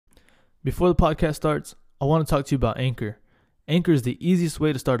Before the podcast starts, I want to talk to you about Anchor. Anchor is the easiest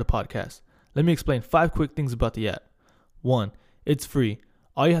way to start a podcast. Let me explain 5 quick things about the app. 1. It's free.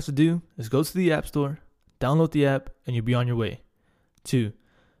 All you have to do is go to the App Store, download the app, and you'll be on your way. 2.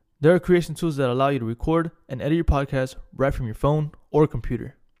 There are creation tools that allow you to record and edit your podcast right from your phone or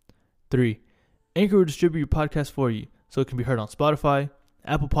computer. 3. Anchor will distribute your podcast for you so it can be heard on Spotify,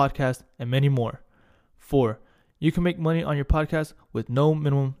 Apple Podcasts, and many more. 4. You can make money on your podcast with no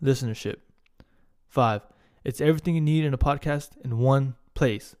minimum listenership. 5. It's everything you need in a podcast in one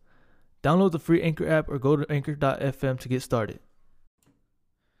place. Download the free Anchor app or go to anchor.fm to get started.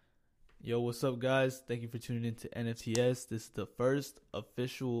 Yo, what's up, guys? Thank you for tuning in to NFTS. This is the first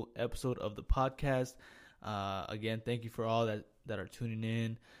official episode of the podcast. Again, thank you for all that are tuning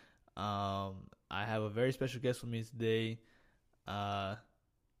in. I have a very special guest with me today.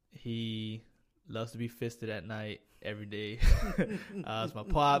 He loves to be fisted at night every day. It's my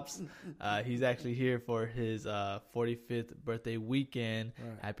pops. He's actually here for his 45th birthday weekend.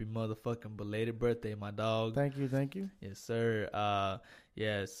 Right. Happy motherfucking belated birthday, my dog. Thank you. Yes, sir.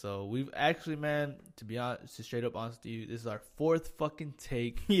 Yeah, so we've actually, man, to be honest, to straight up honest with you, this is our 4th fucking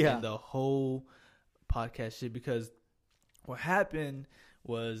take in the whole podcast shit, because what happened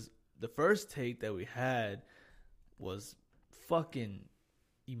was the first take that we had was fucking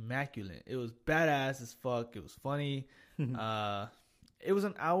immaculate. It was badass as fuck. It was funny. It was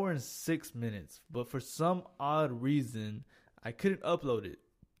an hour and 6 minutes, but for some odd reason I couldn't upload it.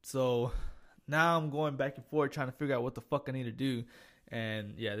 So now I'm going back and forth trying to figure out what the fuck I need to do.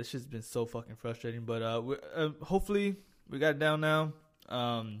 And yeah, this shit's been so fucking frustrating, but hopefully we got it down now.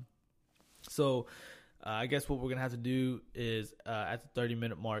 So I guess what we're gonna have to do is at the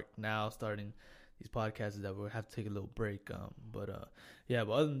 30-minute mark now, starting these podcasts, is that we'll have to take a little break. But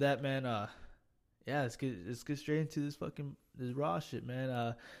other than that, man, let's get straight into this raw shit,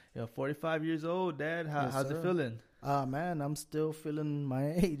 man. 45 years old, Dad. How's it feeling? Man, I'm still feeling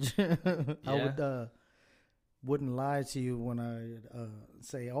my age. I wouldn't lie to you when I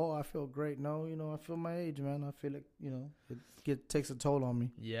say, "Oh, I feel great." No, I feel my age, man. I feel like it takes a toll on me.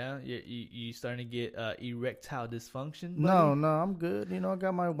 Yeah, you starting to get erectile dysfunction, buddy? No, I'm good. I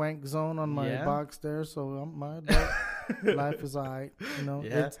got my wank zone on my box there, so my adult life is alright.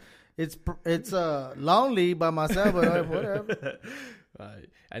 It's lonely by myself, but whatever. Right.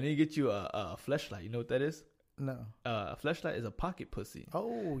 I need to get you a fleshlight. You know what that is? No. A fleshlight is a pocket pussy.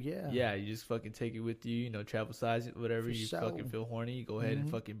 Oh, yeah. Yeah, you just fucking take it with you, travel size, whatever. Fucking feel horny, you go ahead and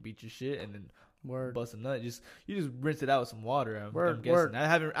fucking beat your shit and then bust a nut. You just rinse it out with some water. I'm guessing.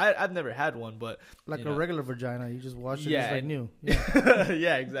 I've never had one, but like a regular vagina, you just wash it just like new. Yeah.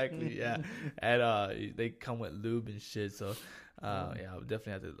 Yeah, exactly. Yeah. And they come with lube and shit, so I would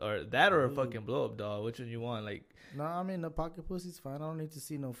definitely have to, or that, or a fucking blow up doll. Which one you want? Like, no, I mean the pocket pussy's fine. I don't need to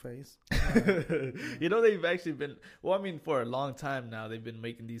see no face. They've actually been, for a long time now, they've been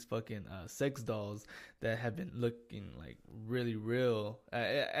making these fucking sex dolls that have been looking like really real,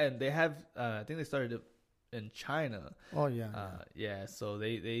 and they have I think they started it in China. Oh yeah. So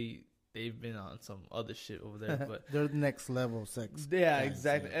they've been on some other shit over there, but they're the next level sex. Yeah,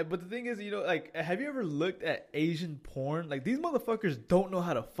 exactly. Yeah. But the thing is, like, have you ever looked at Asian porn? Like, these motherfuckers don't know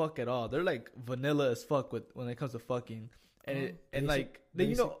how to fuck at all. They're like vanilla as fuck when it comes to fucking, and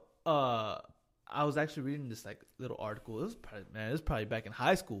I was actually reading this like little article. It was probably back in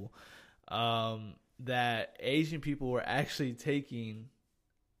high school, that Asian people were actually taking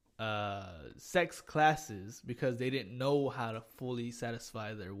sex classes because they didn't know how to fully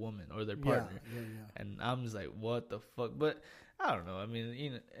satisfy their woman or their partner. Yeah. And I'm just like, what the fuck? But I don't know. I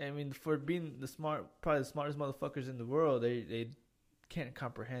mean, for being probably the smartest motherfuckers in the world, they can't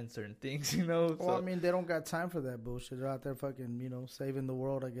comprehend certain things, Well, so, they don't got time for that bullshit. They're out there fucking, saving the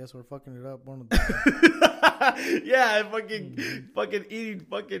world, I guess, or fucking it up. One of the yeah, fucking eating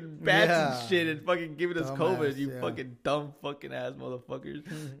fucking bats and shit and fucking giving us COVID. Fucking dumb fucking ass motherfuckers.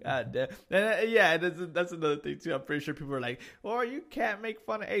 God damn. And that's another thing too. I'm pretty sure people are like, "Oh, you can't make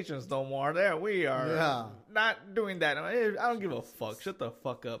fun of Asians no more." There we are, not doing that. I don't give a fuck. Shut the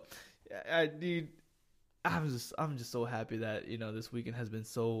fuck up, dude. I'm just so happy that this weekend has been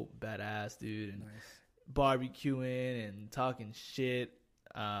so badass, dude, and barbecuing and talking shit,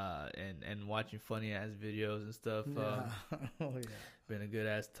 and watching funny ass videos and stuff. Been a good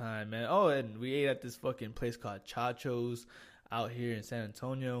ass time, man. Oh, and we ate at this fucking place called Chacho's out here in San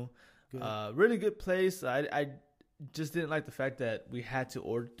Antonio. Really good place. I just didn't like the fact that we had to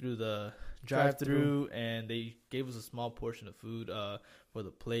order through the drive-through, and they gave us a small portion of food for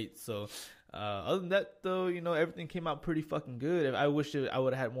the plate. So other than that, though, everything came out pretty fucking good. I wish I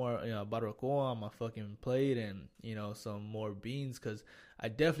would have had more barbacoa on my fucking plate, and some more beans, because I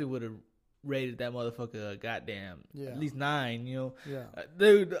definitely would have rated that motherfucker goddamn at least 9, you know. Yeah.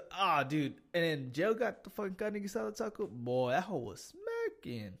 Dude. And then Jail got the fucking carne guisada taco. Boy, that hoe was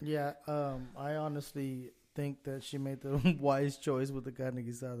smacking. Yeah. I honestly think that she made the wise choice with the carne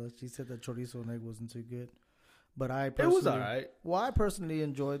guisada. She said that chorizo and egg wasn't too good. But it was all right. Well, I personally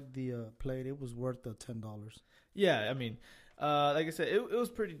enjoyed the plate. It was worth the $10. Yeah, I mean, like I said, it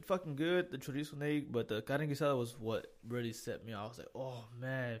was pretty fucking good, the chorizo and egg, but the carne guisada was what really set me off. I was like, oh,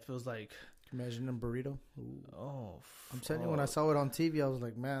 man, it feels like... Imagine a burrito. Ooh. Oh, I'm telling you, when I saw it on TV, I was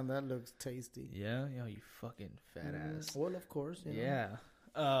like, man, that looks tasty. Yeah, you fucking fat ass. Well, of course. You know. Yeah.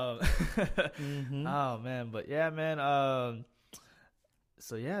 Oh, man, but yeah, man,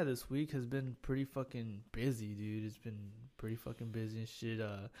 so yeah, this week has been pretty fucking busy, dude. It's been pretty fucking busy and shit.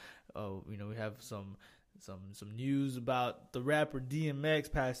 We have some news about the rapper DMX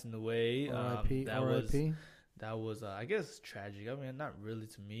passing away. R.I.P. That was I guess tragic. I mean, not really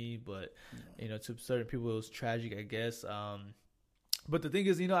to me, but to certain people it was tragic, I guess. But the thing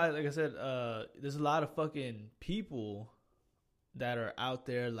is, like I said, there's a lot of fucking people that are out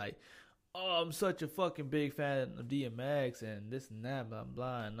there like, oh, I'm such a fucking big fan of DMX and this and that, blah,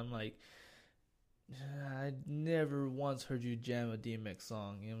 blah. And I'm like, I never once heard you jam a DMX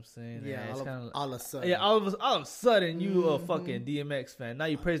song. You know what I'm saying? Yeah, it's all of a sudden. Yeah, all of a sudden, you a fucking DMX fan. Now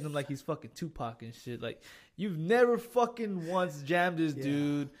you praising him like he's fucking Tupac and shit. Like, you've never fucking once jammed this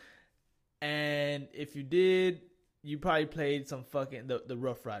dude. And if you did, you probably played some fucking the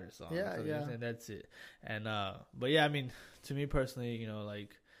Rough Rider song. Yeah, so, yeah. And that's it. And but yeah, I mean, to me personally,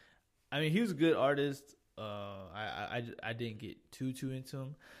 he was a good artist. I didn't get too into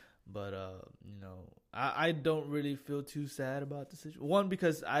him, but I don't really feel too sad about the situation. One,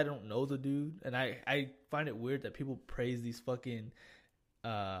 because I don't know the dude, and I find it weird that people praise these fucking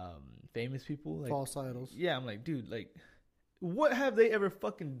famous people, like false idols. Yeah, I'm like, dude, like, what have they ever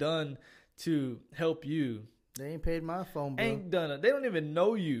fucking done to help you? They ain't paid my phone bill. Ain't done it. They don't even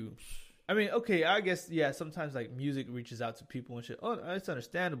know you. I mean, okay, I guess, yeah, sometimes, like, music reaches out to people and shit. Oh, it's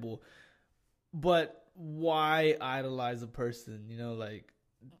understandable. But why idolize a person? Like,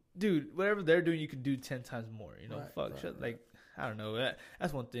 dude, whatever they're doing, you could do 10 times more. Like, I don't know.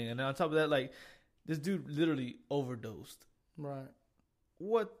 That's one thing. And then on top of that, like, this dude literally overdosed. Right.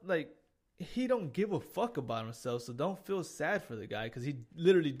 What, like, he don't give a fuck about himself, so don't feel sad for the guy because he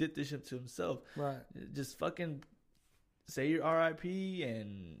literally did this shit to himself. Right. Just fucking say your R.I.P.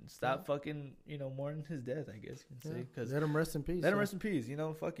 and stop fucking, mourning his death, I guess you can say. Cause let him rest in peace. Let him rest in peace.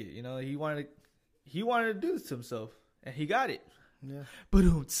 Fuck it. He wanted to do this to himself, and he got it. Yeah. But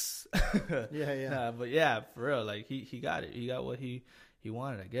yeah. Nah, but yeah, for real, like he got it. He got what he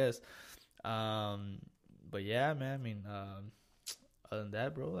wanted, I guess. But yeah, man. I mean, other than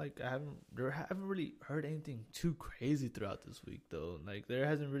that, bro, like I haven't really heard anything too crazy throughout this week, though. Like there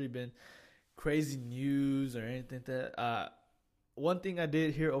hasn't really been crazy news or anything that. One thing I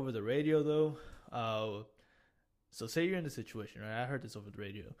did hear over the radio, though. So say you're in the situation, right? I heard this over the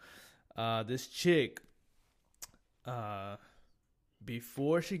radio. This chick,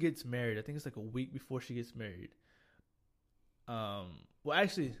 before she gets married, I think it's like a week before she gets married. Well,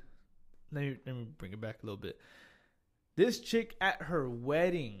 actually, let me bring it back a little bit. This chick at her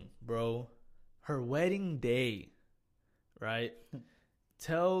wedding, bro, her wedding day, right,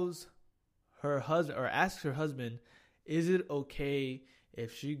 tells her husband or asks her husband, is it okay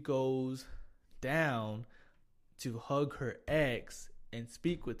if she goes down to hug her ex and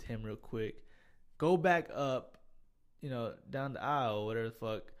speak with him real quick, go back up, down the aisle, whatever the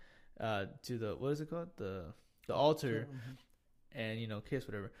fuck, to the, what is it called? The altar, and, kiss,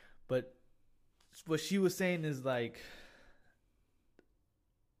 whatever. But what she was saying is like,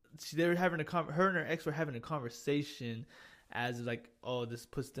 they were having her and her ex were having a conversation as like, oh, this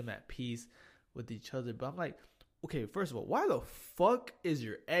puts them at peace with each other. But I'm like, okay, first of all, why the fuck is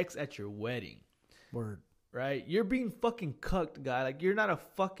your ex at your wedding? Word. Right? You're being fucking cucked, guy. Like, you're not a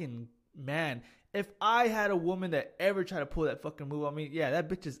fucking man. If I had a woman that ever tried to pull that fucking move on me, yeah, that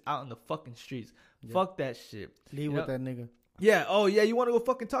bitch is out in the fucking streets. Yeah. Fuck that shit. Leave with that nigga. Yeah. Oh, yeah. You want to go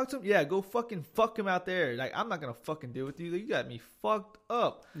fucking talk to him? Yeah. Go fucking fuck him out there. Like, I'm not going to fucking deal with you. You got me fucked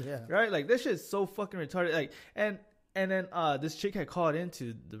up. Yeah. Right? Like, this shit's so fucking retarded. Like, and then this chick had called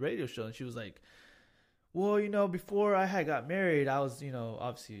into the radio show and she was like, well, before I had got married, I was,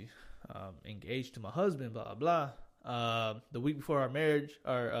 obviously engaged to my husband, blah, blah, blah. The week before our marriage,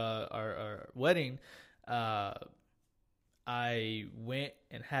 our wedding, I went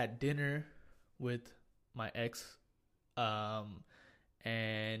and had dinner with my ex,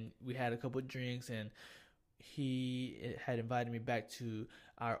 and we had a couple of drinks, and he had invited me back to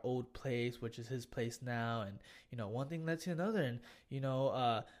our old place, which is his place now, and one thing led to another, and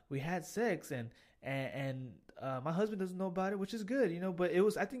we had sex, and my husband doesn't know about it, which is good, but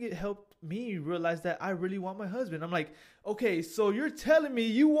I think it helped me realize that I really want my husband. I'm like, okay, so you're telling me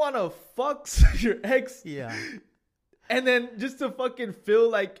you want to fuck your ex, and then just to fucking feel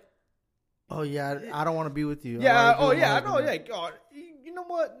like, oh yeah, I don't want to be with you. Yeah, I know, yeah. God, you know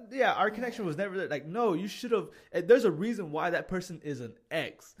what? Yeah, our connection was never there. Like, no, you should have. There's a reason why that person is an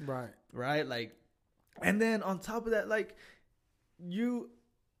ex, right? Like, and then on top of that, like, even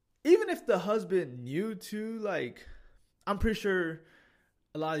if the husband knew too, like, I'm pretty sure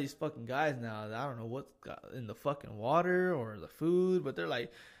a lot of these fucking guys now, I don't know what's in the fucking water or the food, but they're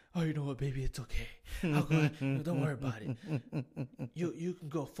like, oh, you know what, baby, it's okay. Don't worry about it. You can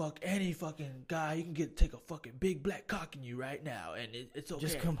go fuck any fucking guy. You can take a fucking big black cock in you right now, and it's okay.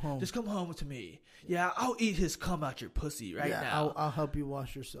 Just come home. Just come home to me. Yeah, I'll eat his cum out your pussy right now. I'll help you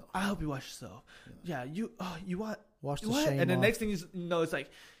wash yourself. Yeah, you want wash the what? shame And the off. next thing is, it's like,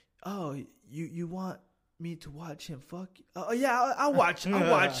 oh, you want me to watch him fuck you? Oh yeah, I'll watch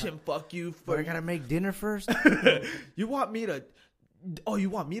him fuck you. But I gotta make dinner first. You want me to? Oh, you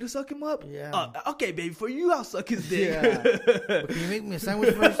want me to suck him up? Yeah. Okay, baby. For you, I'll suck his dick. Yeah. But can you make me a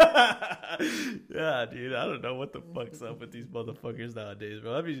sandwich first? Yeah, dude. I don't know what the fuck's up with these motherfuckers nowadays,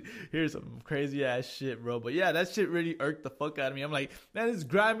 bro. I mean, here's some crazy ass shit, bro. But yeah, that shit really irked the fuck out of me. I'm like, man, this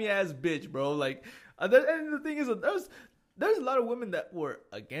grimy ass bitch, bro. Like, and the thing is, there's a lot of women that were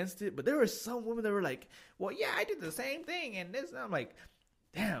against it, but there were some women that were like, well, yeah, I did the same thing, and this. And I'm like,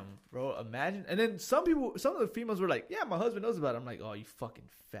 damn, bro, imagine. And then some of the females were like, yeah, my husband knows about it. I'm like, oh, you fucking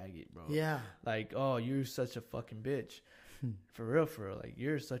faggot, bro. Yeah. Like, oh, you're such a fucking bitch. For real. Like,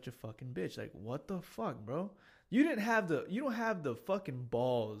 you're such a fucking bitch. Like, what the fuck, bro? You don't have the fucking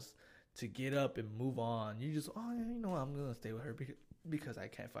balls to get up and move on. You just, oh, yeah, you know what? I'm going to stay with her because I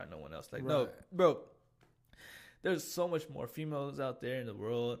can't find no one else. Like, no, bro. There's so much more females out there in the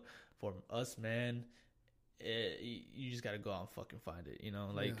world for us, man. You just gotta go out and fucking find it,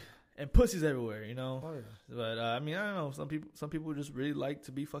 and pussy's everywhere, Oh, yeah. But I mean, I don't know. Some people just really like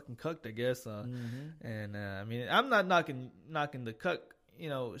to be fucking cucked, I guess. And I mean, I'm not knocking the cuck,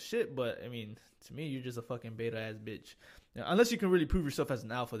 shit. But I mean, to me, you're just a fucking beta ass bitch. Unless you can really prove yourself as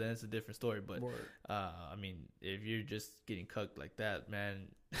an alpha, then it's a different story. But I mean, if you're just getting cucked like that, man,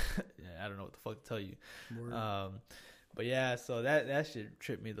 I don't know what the fuck to tell you. But yeah, so that shit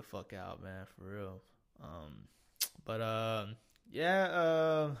tripped me the fuck out, man, for real.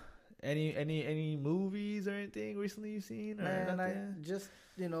 Any movies or anything recently you've seen? Man, I just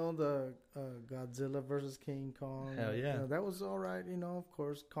the Godzilla versus King Kong. Hell yeah, that was all right. Of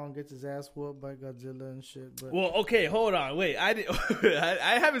course, Kong gets his ass whooped by Godzilla and shit. But well, okay, hold on, wait. I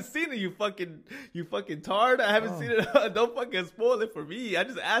haven't seen it. You fucking tard. I haven't seen it. Don't fucking spoil it for me. I'm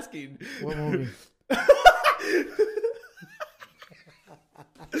just asking. What movie?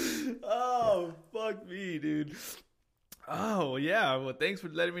 Oh, fuck me, dude. Oh, yeah. Well, thanks for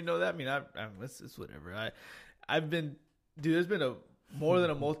letting me know that. I mean, it's whatever. I've been, dude, there's been a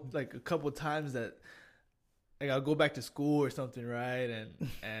couple times that, like, I'll go back to school or something, right?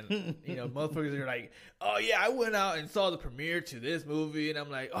 And motherfuckers are like, oh, yeah, I went out and saw the premiere to this movie. And I'm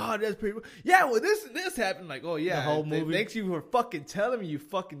like, oh, that's pretty, yeah, well, this happened. Like, oh, yeah. The whole movie. Thanks you for fucking telling me, you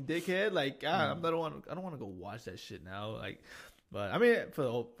fucking dickhead. Like, I don't want to go watch that shit now. Like, but I mean, I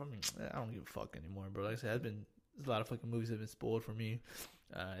don't give a fuck anymore, bro. Like I said, there's a lot of fucking movies that have been spoiled for me.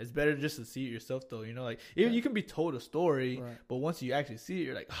 It's better just to see it yourself, though. Like, even you can be told a story, but once you actually see it,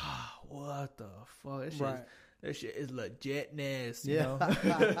 you're like, what the fuck? That shit is legitness, you know?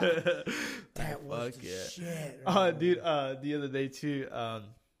 That was the shit. Oh, dude, the other day, too,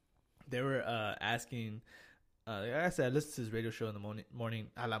 they were asking... like I said, I listened to his radio show in the morning.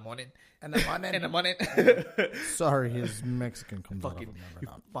 Sorry, his Mexican comes fucking,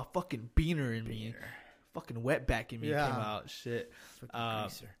 out. My fucking beaner in me. Fucking wetback in me came out. Shit.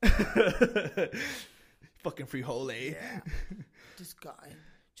 Fucking frijole. Yeah. This guy.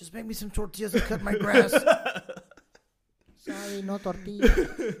 Just make me some tortillas to cut my grass. Sorry, no tortilla.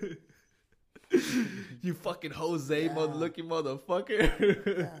 You fucking Jose looking motherfucker.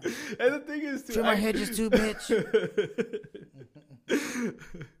 Yeah. And the thing is, too, trim my hedges too, bitch.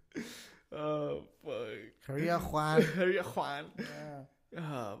 Oh fuck. Korea Juan.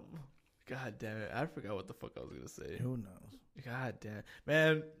 Yeah. God damn it! I forgot what the fuck I was gonna say. Who knows? God damn,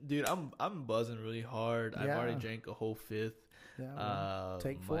 man, dude, I'm buzzing really hard. I've already drank a whole fifth. Yeah.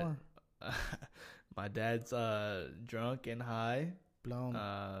 Take 4. My dad's drunk and high. blown.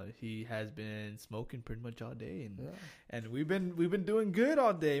 He has been smoking pretty much all day, and we've been doing good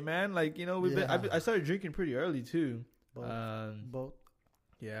all day, man. Like, you know, I started drinking pretty early too. Both.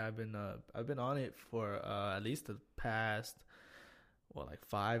 Yeah, I've been on it for at least the past, like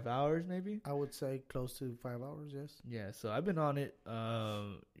 5 hours maybe. I would say close to 5 hours. Yes. Yeah, so I've been on it.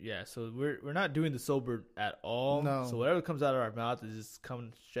 Yeah, so we're not doing the sober at all. No. So whatever comes out of our mouth is just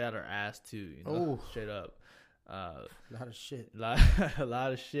coming straight out our ass too. You know, straight up. A lot of shit. A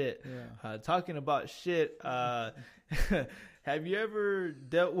lot of shit. Yeah. Talking about shit. Have you ever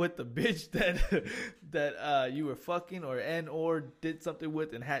dealt with the bitch that you were fucking or did something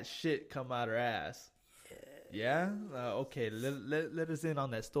with and had shit come out her ass? Yeah. Okay. Let us in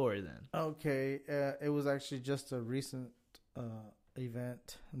on that story then. Okay. It was actually just a recent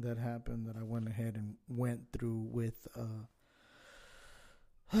event that happened that I went ahead and went through with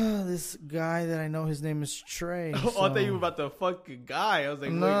this guy that I know. His name is Trey. I thought you were about the fucking guy. I was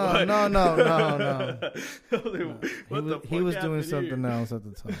like, no. He was doing something else at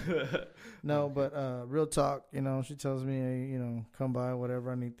the time. No, but real talk, you know, she tells me, hey, you know, come by,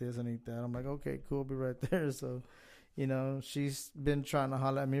 whatever, I need this, I need that. I'm like, okay, cool, I'll be right there. So, you know, she's been trying to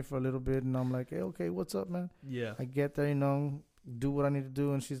holler at me for a little bit, and I'm like, hey, okay, what's up, man? Yeah. I get there, you know, do what I need to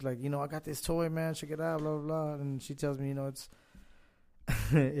do, and she's like, you know, I got this toy, man, check it out, blah, blah, blah. And she tells me, you know, it's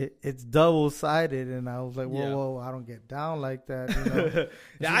it's double-sided, and I was like, whoa, I don't get down like that, you know?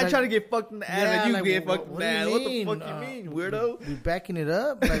 Yeah, I try to get fucked in the ass, and you get fucked in the ass. What the fuck you mean, weirdo? We backing it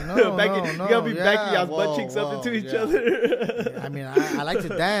up? Like, no. You gotta be backing y'all's butt cheeks up into each other. I mean, I like to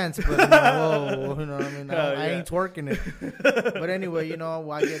dance, but whoa, you know what I mean? I ain't twerking it. But anyway, you know,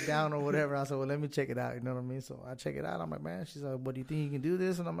 I get down or whatever. I said, well, let me check it out, you know what I mean? So I check it out. I'm like, man, she's like, what, do you think you can do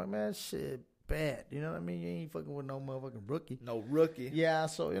this? And I'm like, man, shit. Bad, you know what I mean? You ain't fucking with no motherfucking rookie. No rookie. Yeah,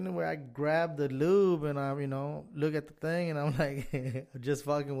 so anyway, I grabbed the lube and I, you know, look at the thing and I'm like, just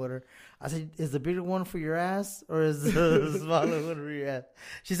fucking with her. I said, is the bigger one for your ass or is the smaller one for your ass?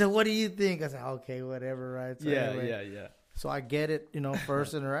 She said, what do you think? I said, okay, whatever, right? So yeah. So I get it, you know,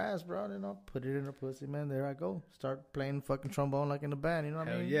 first in her ass, bro, you know, put it in her pussy, man. There I go. Start playing fucking trombone like in the band, you know what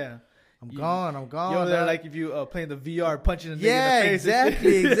I mean? Yeah. I'm gone. You over there like if you playing the VR, punching the nigga in the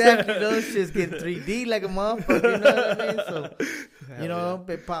face. Exactly. Those shits get 3D like a motherfucker, you know what I mean? So, you know,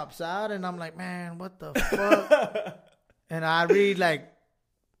 it pops out and I'm like, man, what the fuck? And I really like,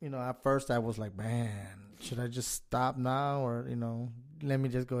 you know, at first I was like, man, should I just stop now or, you know, let me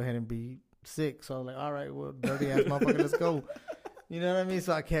just go ahead and be sick? So I was like, all right, well, dirty ass motherfucker, let's go. You know what I mean?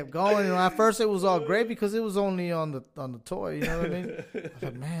 So I kept going. You know, at first it was all great because it was only on the toy. You know what I mean? I was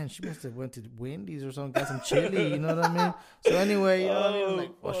like, man, she must have went to Wendy's or something, got some chili. You know what I mean? So anyway, you know what I mean?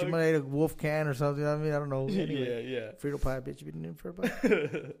 Like, well, she might have ate a wolf can or something. You know what I mean? I don't know. Anyway, yeah. Frito pie, bitch. You been in for a bite?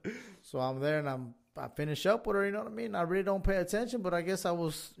 So I'm there and I finish up with her. You know what I mean? I really don't pay attention, but I guess I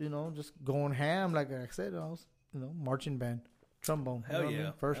was, you know, just going ham. Like I said, I was, you know, marching band. Trombone. Hell you know yeah. I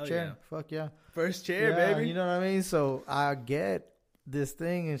mean? First chair. Yeah. Fuck yeah. First chair, baby. You know what I mean? So I get this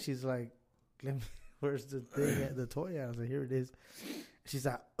thing and she's like, where's the thing at the toy at? I was like, here it is. She's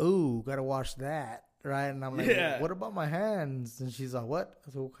like, ooh, gotta wash that, right? And I'm like, what about my hands? And she's like, what?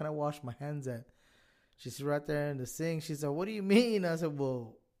 I said, well, can I wash my hands at? She's right there in the sink. She's like, what do you mean? I said,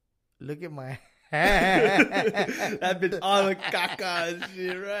 well, look at my hand. That bitch all the caca and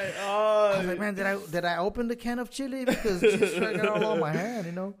shit, right? Oh, I was like, man, did I open the can of chili? Because she's got all on my hand,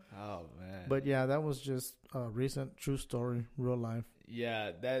 you know? Oh, man. But yeah, that was just a recent true story, real life.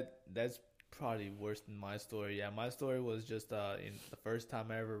 Yeah, that's probably worse than my story. Yeah, my story was just in the first time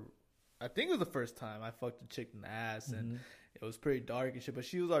I think it was the first time I fucked a chick in the ass, and it was pretty dark and shit, but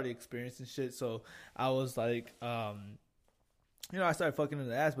she was already experiencing shit, so I was like, you know, I started fucking in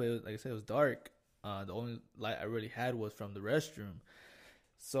the ass, but it was, like I said, it was dark. The only light I really had was from the restroom.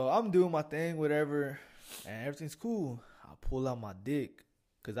 So I'm doing my thing, whatever, and everything's cool. I pull out my dick,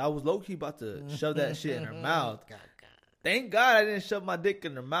 because I was low-key about to shove that shit in her mouth. Thank God I didn't shove my dick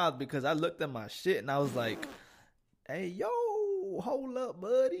in her mouth, because I looked at my shit and I was like, hey, yo, hold up,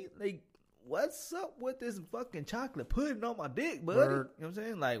 buddy. Like, what's up with this fucking chocolate pudding on my dick, buddy? Word. You know what I'm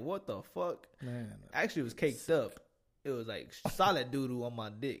saying? Like, what the fuck? Man, actually, it was caked up. It was like solid doodle on my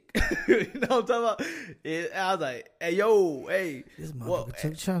dick. You know what I'm talking about? I was like, hey, yo, hey. This motherfucker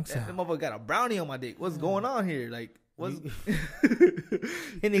took chunks out. This motherfucker got a brownie on my dick. What's going on here? Like, what's...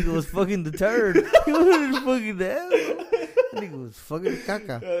 That nigga was fucking the turd. He was fucking the hell. That nigga was fucking the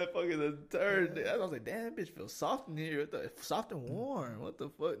caca. That fucking the turd. I was like, damn, that bitch feels soft in here. Soft and warm. What the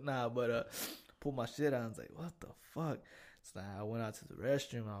fuck? Nah, but pulled my shit out. I was like, what the fuck? So I went out to the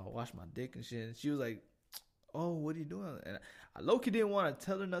restroom. I washed my dick and shit. And she was like, oh, what are you doing? And I low-key didn't want to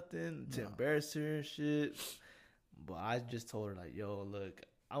tell her nothing to embarrass her and shit. But I just told her, like, yo, look,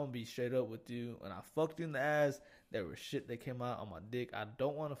 I'm going to be straight up with you. When I fucked you in the ass, there was shit that came out on my dick. I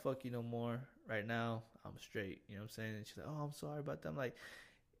don't want to fuck you no more. Right now, I'm straight. You know what I'm saying? And she's like, oh, I'm sorry about that. I'm like,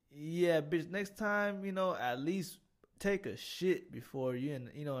 yeah, bitch, next time, at least take a shit before and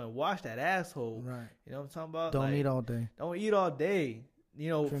wash that asshole. Right. You know what I'm talking about? Don't eat all day. Don't eat all day.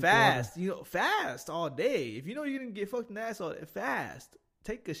 Drink fast. Water. Fast all day. If you know you're gonna get fucked in the ass all day, fast.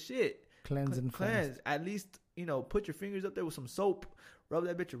 Take a shit. Cleanse. Fast. At least, put your fingers up there with some soap. Rub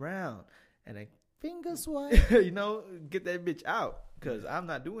that bitch around. And then finger swipe. Get that bitch out. Because I'm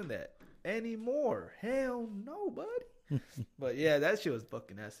not doing that anymore. Hell no, buddy. But yeah, that shit was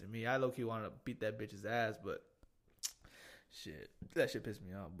fucking ass me. I low-key wanted to beat that bitch's ass, but shit. That shit pissed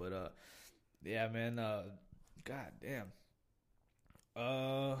me off. But yeah, man, god damn.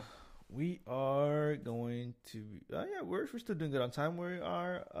 We are going to we're still doing good on time. We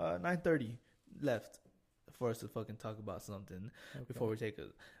are 9:30 left for us to fucking talk about something before we take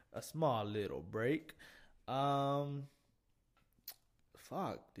a small little break.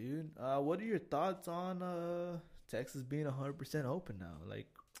 Fuck, dude. What are your thoughts on Texas being 100% open now? Like,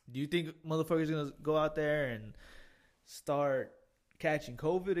 do you think motherfuckers are gonna go out there and start catching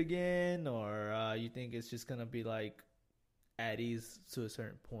COVID again, or you think it's just gonna be like at ease to a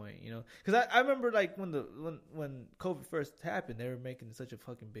certain point? Because I remember like when COVID first happened, they were making such a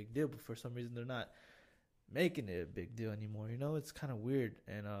fucking big deal, but for some reason they're not making it a big deal anymore. It's kind of weird.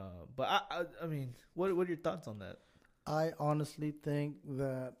 And but I mean, what are your thoughts on that? I honestly think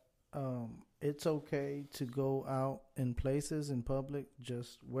that it's okay to go out in places in public.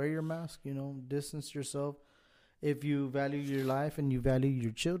 Just wear your mask, distance yourself. If you value your life and you value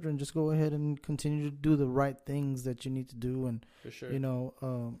your children, just go ahead and continue to do the right things that you need to do. And, for sure.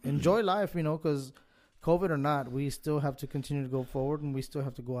 Enjoy life, because COVID or not, we still have to continue to go forward, and we still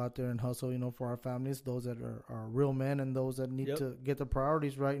have to go out there and hustle, for our families, those that are real men and those that need to get the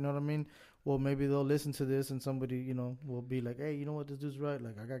priorities right. You know what I mean? Well, maybe they'll listen to this and somebody, will be like, hey, you know what? This dude's right.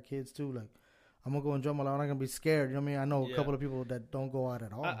 Like, I got kids too. Like, I'm going to go enjoy my life. I'm not going to be scared. You know what I mean? I know a couple of people that don't go out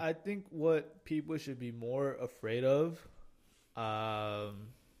at all. I think what people should be more afraid of,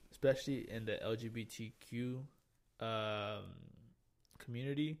 especially in the LGBTQ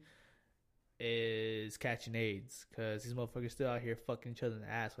community, is catching AIDS. Because these motherfuckers still out here fucking each other in the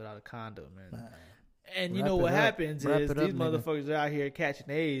ass without a condom, man. And you know what happens is these motherfuckers are out here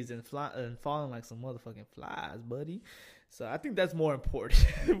catching AIDS and falling like some motherfucking flies, buddy. So I think that's more important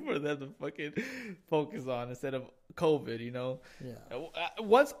for them to fucking focus on instead of COVID, Yeah.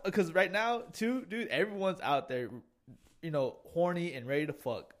 Because right now, too, dude, everyone's out there, horny and ready to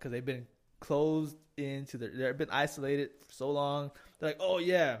fuck because they've been closed into they've been isolated for so long. They're like, oh,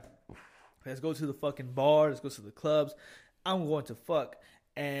 yeah, let's go to the fucking bar. Let's go to the clubs. I'm going to fuck.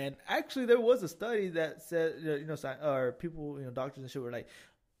 And actually, there was a study that said, or people, doctors and shit were like,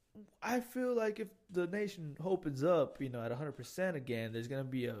 I feel like if the nation opens up, at 100% again, there's going to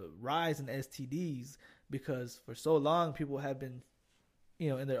be a rise in STDs because for so long people have been,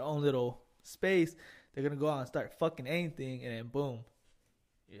 in their own little space. They're going to go out and start fucking anything, and then boom.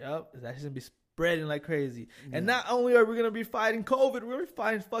 Yep, that's going to be spreading like crazy. Yeah. And not only are we going to be fighting COVID, we're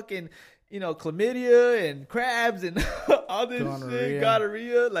fighting fucking chlamydia and crabs and all this shit,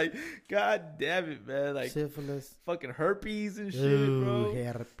 gonorrhea. Like, god damn it, man. Like, syphilis, fucking herpes and shit, bro.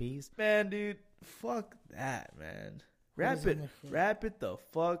 Herpes, man, dude. Fuck that, man. Wrap it the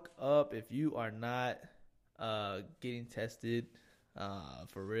fuck up if you are not getting tested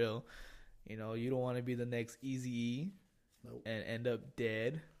for real. You don't want to be the next Eazy-E and end up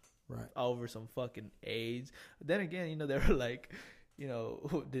dead over some fucking AIDS. But then again, they were like,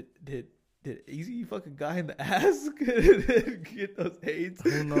 did Eazy fucking guy in the ass get those AIDS?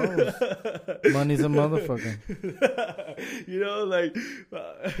 Who knows? Money's a motherfucker.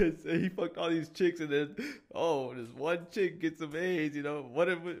 He fucked all these chicks, and then this one chick gets some AIDS. What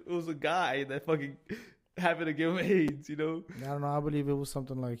if it was a guy that fucking happened to give him AIDS? I don't know. I believe it was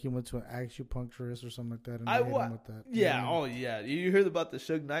something like he went to an acupuncturist or something like that, and hit him with that. Yeah. Oh yeah. You heard about the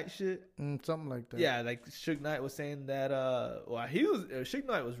Suge Knight shit? Something like that. Yeah, like Suge Knight was saying that. Suge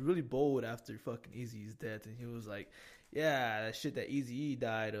Knight was really bold after fucking Eazy's death, and he was like, yeah, that shit that Eazy-E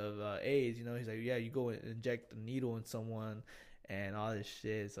died of AIDS. He's like, yeah, you go and inject a needle in someone and all this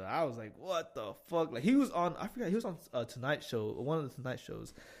shit. So I was like, what the fuck? Like, he was on. I forgot, he was on Tonight Show, one of the Tonight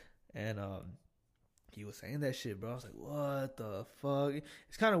shows, and he was saying that shit, bro. I was like, what the fuck?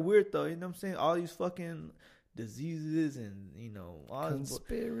 It's kind of weird, though. You know what I'm saying? All these fucking diseases and, all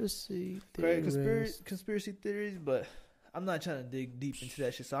conspiracy theories. Conspiracy theories, but I'm not trying to dig deep into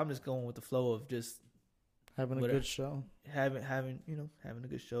that shit, so I'm just going with the flow of just having a good show. Having a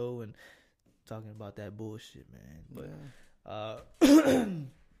good show and talking about that bullshit, man. But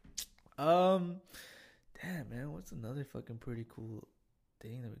damn, man, what's another fucking pretty cool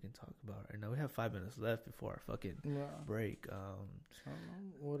thing that we can talk about right now? We have 5 minutes left before our fucking break. I don't know,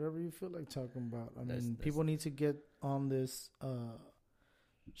 whatever you feel like talking about. I mean, people need to get on this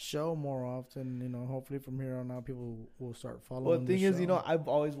show more often. You know, hopefully from here on out, people will start following. Well, the thing is, you know, I've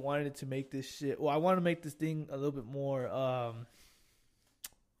always wanted to make this shit. Well, I want to make this thing a little bit more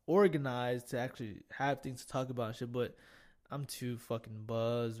organized to actually have things to talk about and shit. But I'm too fucking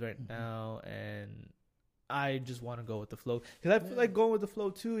buzzed right now, and I just want to go with the flow, because I feel like going with the flow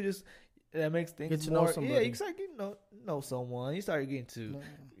too. Just that makes things get to more. Know somebody. Yeah, exactly. Know someone. You start getting to,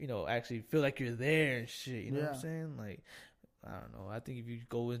 you know, actually feel like you're there and shit. You know what I'm saying? Like, I don't know. I think if you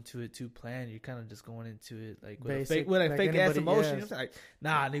go into it too planned, you're kind of just going into it like with a fake ass emotion. Yes. You know, like,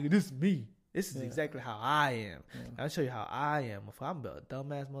 nah, nigga, this is me. This is exactly how I am. I'll show you how I am. If I'm a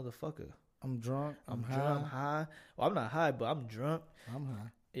dumbass motherfucker. I'm drunk. I'm high. Well, I'm not high, but I'm drunk. I'm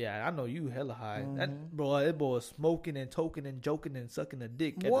high. Yeah, I know you hella high. That boy was smoking and toking and joking and sucking a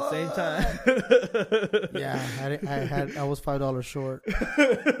dick at the same time. Yeah, I was $5 short.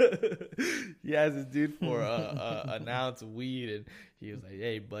 He asked this dude for an ounce of weed, and he was like,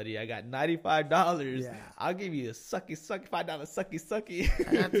 "Hey, buddy, I got $95. Yeah. I'll give you a $5 sucky.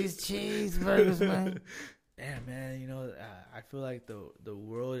 I got these cheeseburgers, man." Damn, man, you know, I feel like the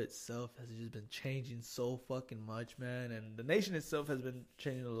world itself has just been changing so fucking much, man, and the nation itself has been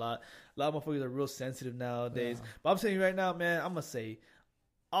changing a lot. A lot of motherfuckers are real sensitive nowadays. Yeah. But I'm saying right now, man, I'm gonna say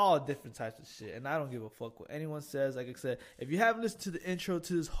all different types of shit, and I don't give a fuck what anyone says. Like I said, if you haven't listened to the intro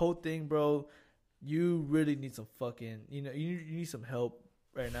to this whole thing, bro, you really need some fucking, you know, you need some help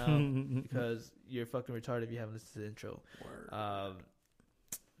right now because you're fucking retarded if you haven't listened to the intro.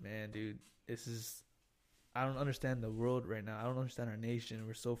 Man, dude, this is. I don't understand the world right now. I don't understand our nation.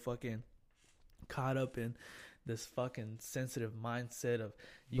 We're so fucking caught up in this fucking sensitive mindset of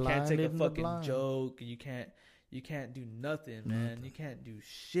you can't take a fucking joke. You can't do nothing, man. You can't do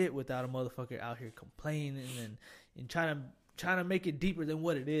shit without a motherfucker out here complaining and trying to make it deeper than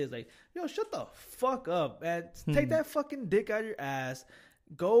what it is. Like, yo, shut the fuck up, man. Take that fucking dick out of your ass.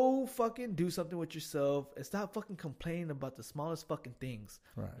 Go fucking do something with yourself and stop fucking complaining about the smallest fucking things.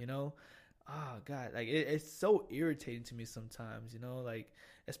 Right. You know? Oh God, like it's so irritating to me sometimes, you know, like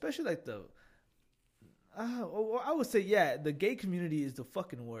especially like I would say the gay community is the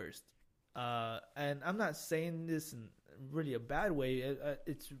fucking worst, and I'm not saying this in really a bad way.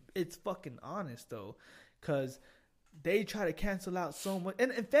 It's fucking honest though, because they try to cancel out so much,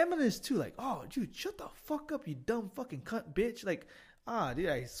 and feminists too. Like, oh, dude, shut the fuck up, you dumb fucking cunt bitch. Like, dude,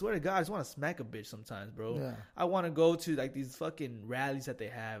 I swear to God, I just want to smack a bitch sometimes, bro. Yeah. I want to go to like these fucking rallies that they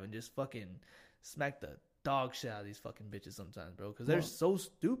have and just fucking smack the dog shit out of these fucking bitches sometimes, bro. Because they're so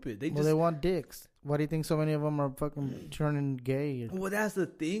stupid. They want dicks. Why do you think so many of them are fucking turning gay? Well, that's the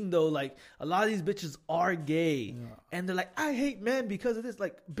thing, though. Like, a lot of these bitches are gay. Yeah. And they're like, I hate men because of this.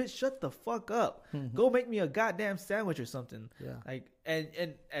 Like, bitch, shut the fuck up. Go make me a goddamn sandwich or something. Yeah. Like,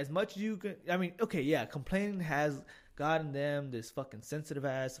 and as much as you can... I mean, okay, yeah, complaining has... gotten them this fucking sensitive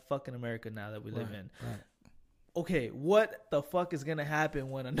ass fucking America now that we live in. Right. Okay, what the fuck is gonna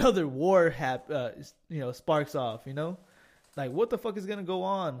happen when another war sparks off? You know, like what the fuck is gonna go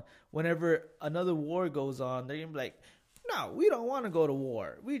on whenever another war goes on? They're gonna be like, no, we don't want to go to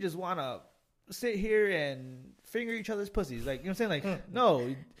war. We just want to sit here and finger each other's pussies. Like, you know what I'm saying? Like,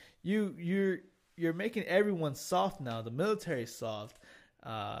 no, you're making everyone soft now. The military's soft.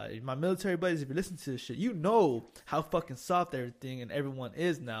 My military buddies, if you listen to this shit, you know how fucking soft everything and everyone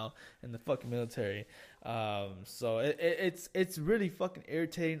is now in the fucking military. So it's really fucking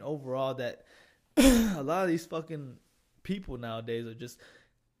irritating overall that a lot of these fucking people nowadays are just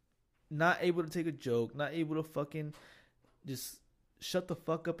not able to take a joke, not able to fucking just shut the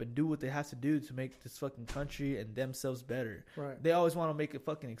fuck up and do what they have to do to make this fucking country and themselves better. Right. They always want to make a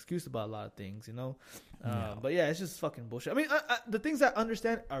fucking excuse about a lot of things, you know? But yeah, it's just fucking bullshit. I mean, the things I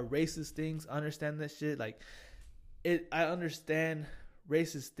understand are racist things. I understand that shit. Like, I understand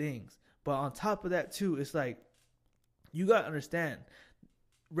racist things. But on top of that, too, it's like, you got to understand,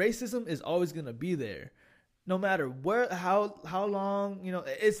 racism is always going to be there. No matter how long, you know,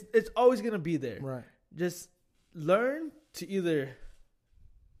 it's always going to be there. Right. Just learn to either...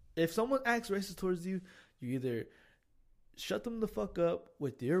 If someone acts racist towards you, you either shut them the fuck up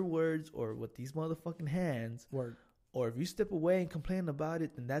with your words or with these motherfucking hands. Word. Or if you step away and complain about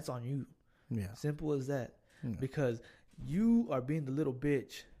it, then that's on you. Yeah. Simple as that. Yeah. Because you are being the little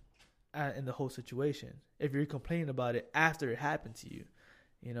bitch in the whole situation. If you're complaining about it after it happened to you,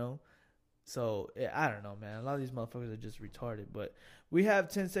 you know? So I don't know, man. A lot of these motherfuckers are just retarded. But we have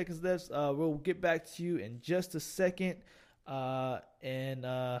 10 seconds left. We'll get back to you in just a second. Yeah,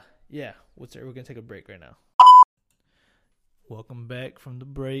 we're gonna take a break right now. Welcome back from the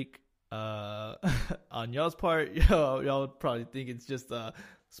break. On y'all's part, y'all probably think it's just a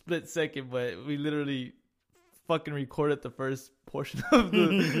split second, but we literally fucking recorded the first portion of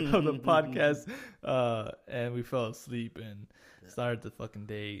the podcast, and we fell asleep and started the fucking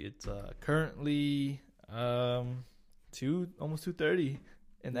day. It's currently almost 2:30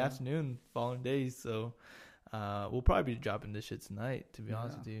 in the afternoon, following days. So we'll probably be dropping this shit tonight, to be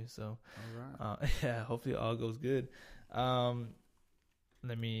honest with you. So all right. Hopefully it all goes good. I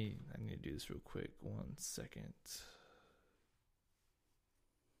need to do this real quick. 1 second.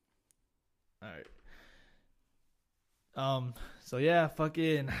 All right. So yeah,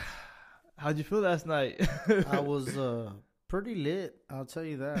 fucking, how'd you feel last night? I was pretty lit. I'll tell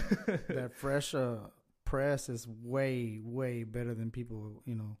you that. That fresh press is way, way better than people,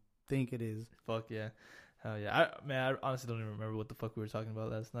 think it is. Fuck yeah. Hell yeah. I honestly don't even remember what the fuck we were talking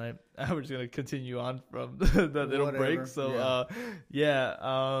about last night. We're just going to continue on from the little break. So,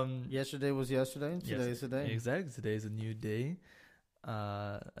 yesterday was yesterday. Today is today. Exactly. Today's a new day.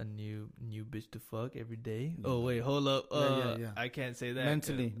 A new bitch to fuck every day. Oh, wait, hold up. I can't say that.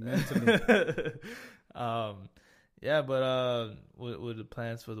 Mentally. Yeah, but what are the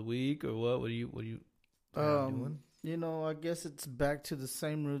plans for the week or what? What are you doing? I guess it's back to the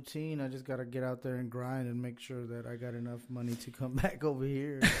same routine. I just got to get out there and grind and make sure that I got enough money to come back over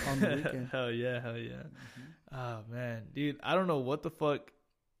here on the weekend. Hell yeah. Mm-hmm. Oh, man. Dude, I don't know what the fuck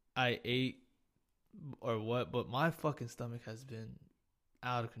I ate or what, but my fucking stomach has been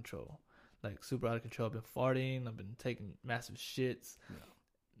out of control. Like, super out of control. I've been farting. I've been taking massive shits. Yeah.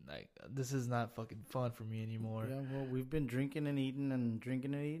 Like, this is not fucking fun for me anymore. Yeah, well, we've been drinking and eating.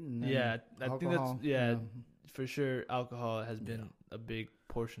 Yeah, I think that's, for sure, alcohol has been a big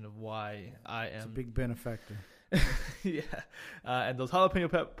portion of why I am. It's a big benefactor. Yeah. And those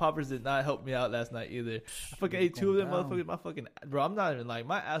jalapeno poppers did not help me out last night either. I fucking ate 2 of them motherfuckers. Bro, I'm not even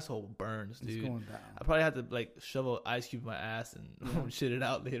my asshole burns, dude. It's going down. I probably have to shovel an ice cube in my ass and shit it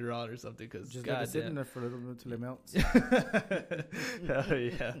out later on or something. Cause just let it sit in there for a little bit until it melts. Hell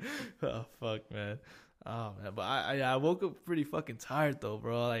yeah. Oh, fuck, man. Oh, man. But I woke up pretty fucking tired though,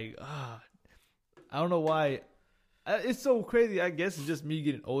 bro. I don't know why. It's so crazy. I guess it's just me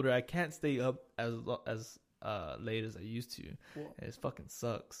getting older. I can't stay up as late as I used to. Well, and it fucking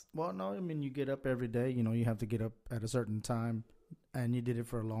sucks. Well, no, I mean, you get up every day. You have to get up at a certain time, and you did it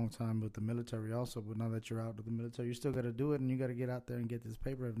for a long time with the military also. But now that you're out of the military, you still got to do it, and you got to get out there and get this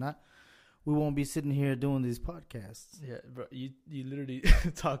paper. If not, we won't be sitting here doing these podcasts. Yeah, bro, you literally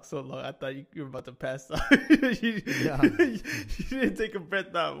talk so long. I thought you were about to pass out. You didn't take a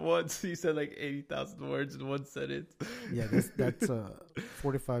breath not once. You said 80,000 words in one sentence. Yeah, that's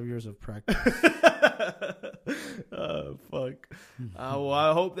 45 years of practice. Oh, fuck. Well,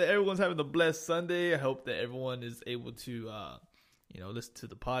 I hope that everyone's having a blessed Sunday. I hope that everyone is able to, listen to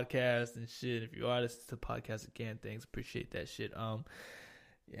the podcast and shit. If you are listening to the podcast again, thanks. Appreciate that shit.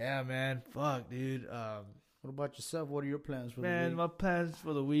 Yeah, man. Fuck, dude. What about yourself? What are your plans for the week? Man, my plans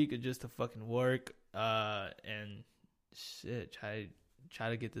for the week are just to fucking work, and shit, try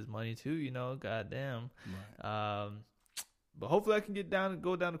to get this money too, goddamn. Right. But hopefully I can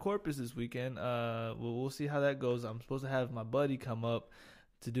go down to Corpus this weekend. We'll see how that goes. I'm supposed to have my buddy come up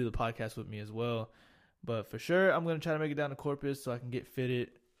to do the podcast with me as well. But for sure, I'm going to try to make it down to Corpus so I can get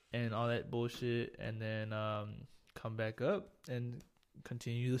fitted and all that bullshit, and then come back up and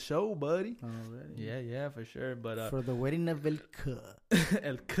continue the show, buddy. Already. Yeah, for sure. But for the wedding of El Cut.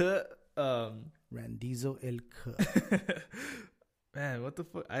 Randizo El Cut. Man, what the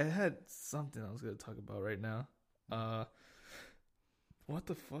fuck? I had something I was going to talk about right now. What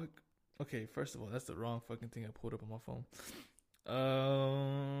the fuck? Okay, first of all, that's the wrong fucking thing I pulled up on my phone.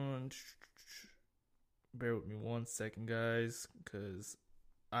 Bear with me 1 second, guys, because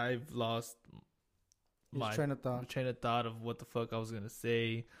I've lost my train of thought of what the fuck I was gonna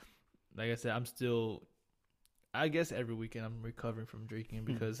say. Like I said, I guess every weekend I'm recovering from drinking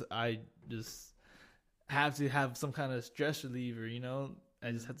because I just have to have some kind of stress reliever,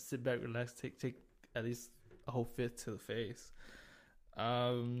 I just have to sit back, relax, take at least a whole fifth to the face.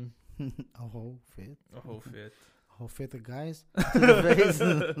 A whole fifth? A whole fifth. A whole fifth of guys to the face?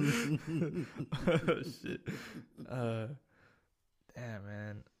 Oh, shit. Damn,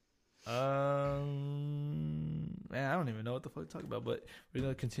 man. Man, I don't even know what the fuck to talk about, but we're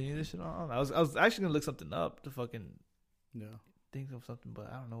gonna continue this shit on. I was actually gonna look something up to fucking think of something,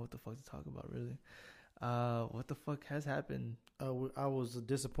 but I don't know what the fuck to talk about really. What the fuck has happened? I was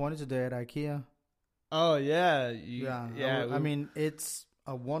disappointed today at IKEA. Oh yeah, yeah. I mean, it's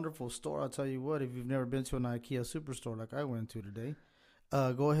a wonderful store. I'll tell you what. If you've never been to an IKEA superstore like I went to today,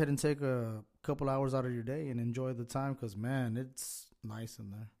 go ahead and take a couple hours out of your day and enjoy the time. Because man, it's nice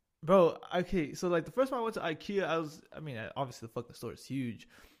in there. Bro, okay, so like the first time I went to IKEA, obviously the fucking store is huge,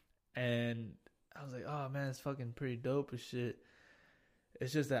 and I was like, oh man, it's fucking pretty dope and shit.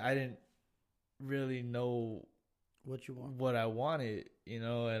 It's just that I didn't really know what you want, what I wanted, and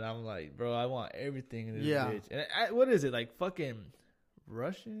I'm like, bro, I want everything in this bitch. And what is it, like fucking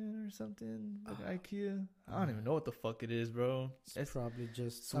Russian or something? Like IKEA? I don't even know what the fuck it is, bro. It's probably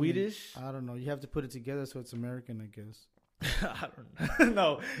just Swedish. I don't know. You have to put it together so it's American, I guess. I don't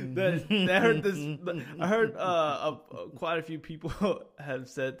know. No, I heard this. I heard quite a few people have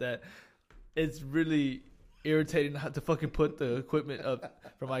said that it's really irritating to fucking put the equipment up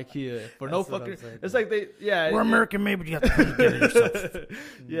from IKEA for no fucking. It's like we're American made, but you have to put it together yourself.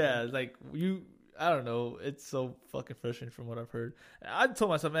 Yeah, it's like I don't know. It's so fucking frustrating from what I've heard. I told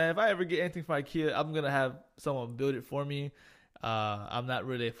myself, man, if I ever get anything from IKEA, I'm gonna have someone build it for me. I'm not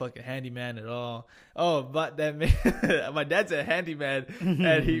really a fucking handyman at all. Oh, but that man, my dad's a handyman,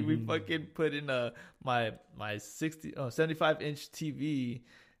 and we fucking put in my 75 inch TV.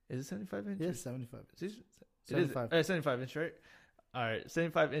 Is it 75 inch? Yes, 75. It is 75 inch, right? All right,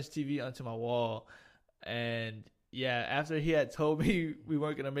 75 inch TV onto my wall, and yeah, after he had told me we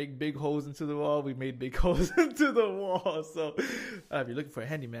weren't gonna make big holes into the wall, we made big holes into the wall. So, if you're looking for a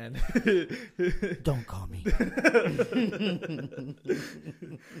handyman, don't call me.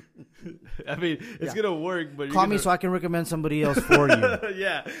 I mean, it's gonna work, but call me so I can recommend somebody else for you.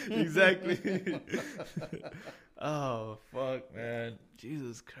 Yeah, exactly. Oh fuck, man,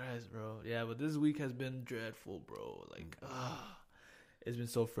 Jesus Christ, bro. Yeah, but this week has been dreadful, bro. Like, it's been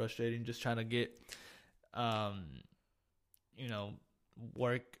so frustrating just trying to get.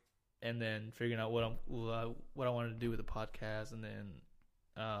 Work and then figuring out what I wanted to do with the podcast, and then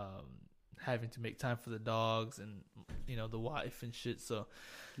having to make time for the dogs and the wife and shit. So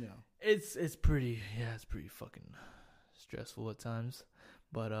yeah, it's pretty fucking stressful at times,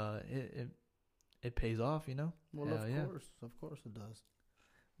 but it pays off, Well, of course it does.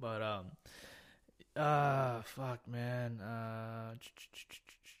 But fuck, man.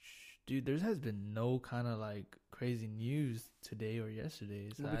 Dude, there has been no kind of like crazy news today or yesterday.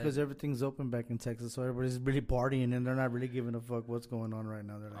 Because everything's open back in Texas, so everybody's really partying and they're not really giving a fuck what's going on right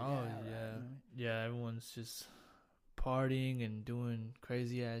now. They're like, yeah, everyone's just partying and doing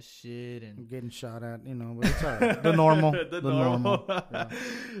crazy ass shit and getting shot at, but it's all right. The normal. the normal. Yeah.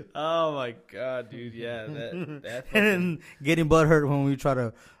 Oh my god, dude, yeah, that and then getting butthurt when we try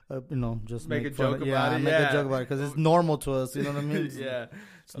to, just make a joke about it. Make a joke about it because it's normal to us. You know what I mean? Yeah.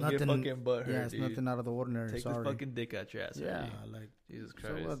 It's nothing fucking butthurt. Yeah, it's nothing out of the ordinary. Take the fucking dick out your ass. Yeah, already. like Jesus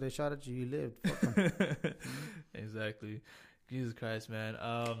Christ. So what? They shot at you. You lived. Fuck them. Exactly. Jesus Christ, man.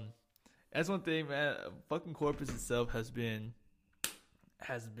 That's one thing, man. Fucking Corpus itself has been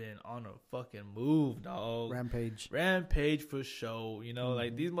on a fucking move, dog. Rampage for show.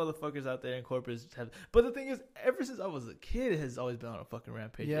 Like these motherfuckers out there in Corpus have. But the thing is, ever since I was a kid, it has always been on a fucking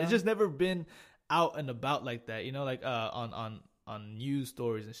rampage. Yeah. It's just never been out and about like that. Like on news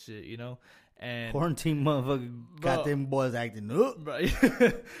stories and shit, and quarantine motherfucker got them boys acting up. Right.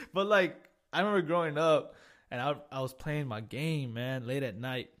 But like I remember growing up and I was playing my game, man, late at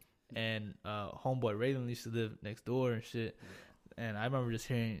night, and homeboy Raylan used to live next door and shit. And I remember just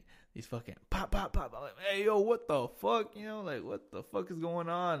hearing these fucking pop, pop, pop. I'm like, hey, yo, what the fuck? Like, what the fuck is going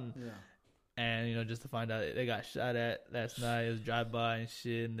on? Yeah. And, just to find out they got shot at last night. It was drive-by and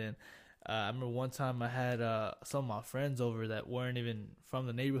shit. And then I remember one time I had some of my friends over that weren't even from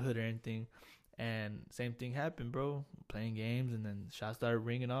the neighborhood or anything. And same thing happened, bro. Playing games, and then shots started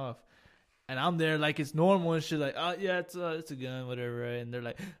ringing off. And I'm there like it's normal and shit. Like, oh, yeah, it's a gun, whatever. Right? And they're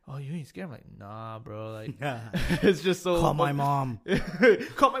like, oh, you ain't scared? I'm like, nah, bro. Like, it's just so... Call my mom.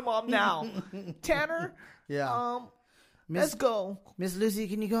 Call my mom now. Tanner? Yeah. Let's go. Miss Lucy,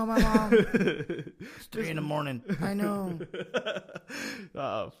 can you call my mom? It's 3 a.m. I know.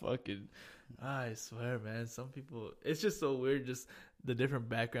 Oh, fucking... I swear, man. Some people... It's just so weird, just the different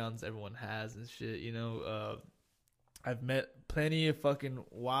backgrounds everyone has and shit, I've met plenty of fucking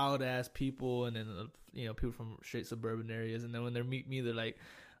wild ass people, and then people from straight suburban areas, and then when they meet me, they're like,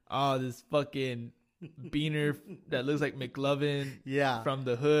 "Oh, this fucking beaner that looks like McLovin, from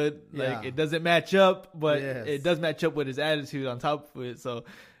the hood." Like it doesn't match up, but it does match up with his attitude on top of it. So,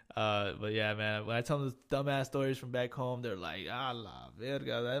 but yeah, man, when I tell them those dumbass stories from back home, they're like, "Ah, la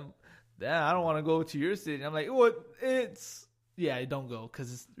verga, I don't want to go to your city." And I'm like, "What? Don't go,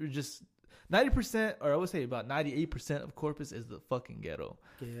 because we're just." 90%, or I would say about 98% of Corpus is the fucking ghetto.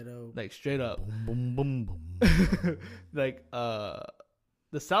 Like straight up. Boom, boom, boom, boom. Like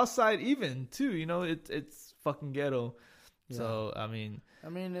the South Side even too. You know, it's fucking ghetto. Yeah. So I mean,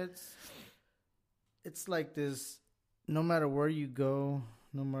 it's like this. No matter where you go,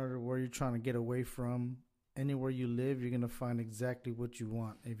 no matter where you're trying to get away from, anywhere you live, you're gonna find exactly what you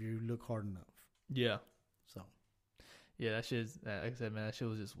want if you look hard enough. Yeah. So. Yeah, that shit. Like I said, man, that shit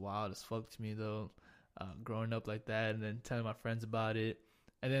was just wild as fuck to me though. Growing up like that, and then telling my friends about it,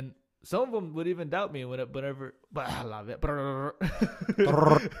 and then some of them would even doubt me whenever. But I love it.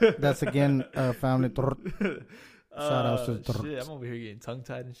 That's again family. Shout out to shit. I'm over here getting tongue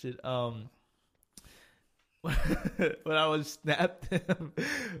tied and shit. When I would snap them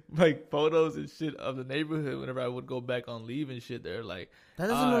like photos and shit of the neighborhood whenever I would go back on leave and shit, they're like, that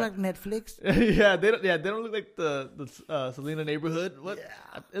doesn't look like Netflix. Yeah, they don't look like the Selena neighborhood. What?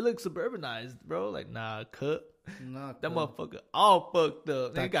 Yeah. It looks suburbanized, bro. Like, nah, cut. That motherfucker all fucked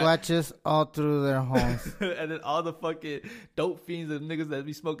up. Taquaches all through their homes. And then all the fucking dope fiends and niggas that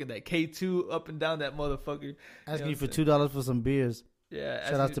be smoking that K2 up and down that motherfucker. Asking you for $2 for some beers. Yeah.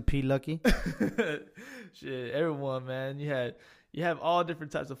 Shout out to P Lucky. Shit, everyone, man. You have all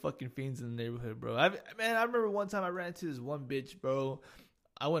different types of fucking fiends in the neighborhood, bro. I remember one time I ran into this one bitch, bro.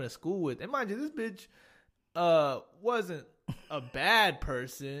 I went to school with, and mind you, this bitch wasn't a bad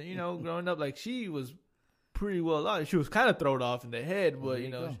person, you know. Growing up, like she was pretty well off. She was kind of thrown off in the head, but you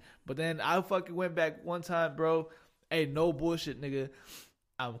know. But then I fucking went back one time, bro. Hey, no bullshit, nigga.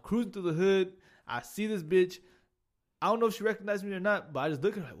 I'm cruising through the hood. I see this bitch. I don't know if she recognized me or not, but I just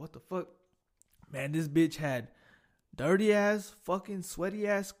look at her like, what the fuck? Man, this bitch had dirty ass, fucking sweaty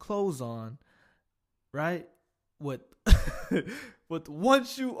ass clothes on, right? With one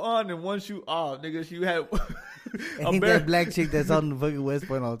shoe on and one shoe off, nigga. She had ain't that black chick that's on the fucking West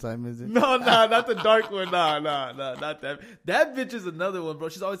Point all the time, is it? No, not the dark one. Nah, not that. That bitch is another one, bro.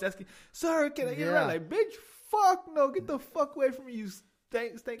 She's always asking, sir, can I get around? Like, bitch, fuck no, get the fuck away from me, you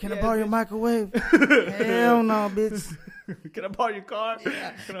stink. Can I borrow your microwave? Hell no, bitch. Can I borrow your car?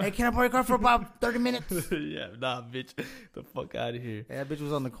 Yeah. Hey, can I borrow your car for about 30 minutes? Yeah, nah, bitch. The fuck out of here. Yeah, that bitch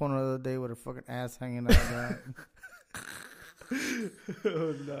was on the corner the other day with her fucking ass hanging out.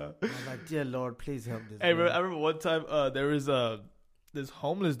 Oh, no. I was like, dear Lord, please help this. Hey, bro, I remember one time there was this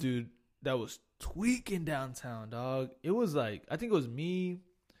homeless dude that was tweaking downtown, dog. It was like, I think it was me,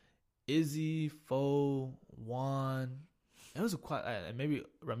 Izzy, Fo, Juan. It was maybe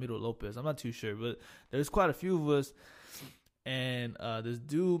Ramiro Lopez. I'm not too sure, but there's quite a few of us. And this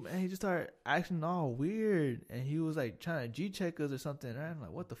dude, man, he just started acting all weird, and he was like trying to G-check us or something. Right? I'm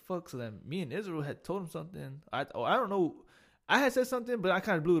like, what the fuck? So then me and Israel had told him something. I don't know. I had said something, but I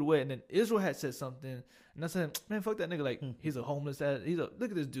kind of blew it away. And then Israel had said something, and I said, man, fuck that nigga. Like, he's a homeless ass. Look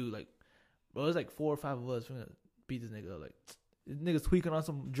at this dude. Like, bro, there's like 4 or 5 of us. We're gonna beat this nigga up. Like, this nigga's tweaking on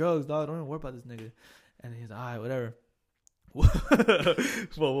some drugs, dog. Don't even worry about this nigga. And he's like, all right, whatever.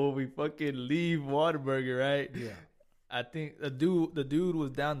 Well, when we fucking leave Whataburger, right? Yeah. I think the dude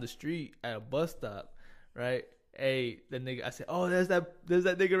was down the street at a bus stop, right? Hey, the nigga, I said, oh, there's that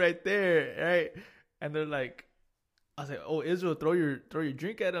nigga right there, right? And they're like, I was like, oh, Israel, throw your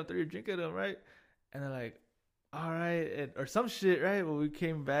drink at him, right? And they're like, all right, or some shit, right? But we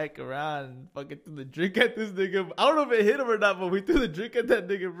came back around and fucking threw the drink at this nigga. I don't know if it hit him or not, but we threw the drink at that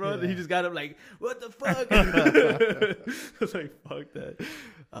nigga, bro. Yeah. And he just got up like, what the fuck? I was like, fuck that.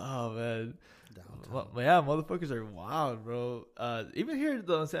 Oh, man. Well, yeah, motherfuckers are wild, bro. Even here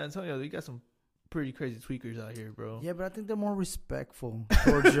though in San Antonio, you got some pretty crazy tweakers out here, bro. Yeah, but I think they're more respectful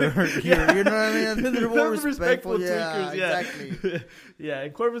towards your you know what I mean? I think they're more respectful tweakers. Yeah, exactly. Yeah,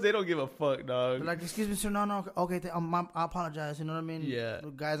 in Corpus, they don't give a fuck, dog. They're like, excuse me, sir, no, okay, I apologize. You know what I mean? Yeah.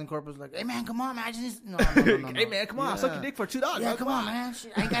 The guys in Corpus like, hey man, come on, man, I just no. Hey man, come on, I'll suck your dick for $2. Yeah, come on, man.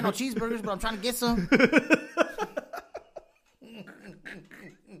 Shit, I ain't got no cheeseburgers, but I'm trying to get some.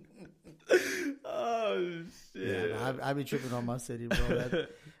 Oh shit! Yeah, I be tripping on my city, bro.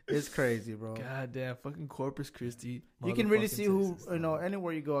 It's crazy, bro. Goddamn, fucking Corpus Christi. You can really see who, you know,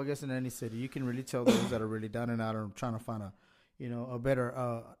 anywhere you go, I guess in any city, you can really tell those that are really down and out or trying to find a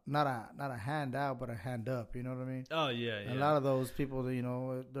better, not a handout, but a hand up. You know what I mean? Oh yeah. A lot of those people, you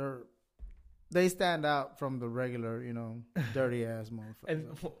know, they stand out from the regular, you know, dirty ass motherfuckers.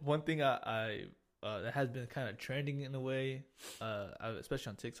 And one thing I that has been kind of trending in a way, especially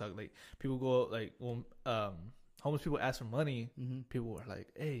on TikTok. Like people go like when homeless people ask for money, people are like,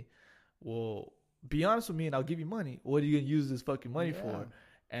 "Hey, well, be honest with me, and I'll give you money. What are you gonna use this fucking money for?"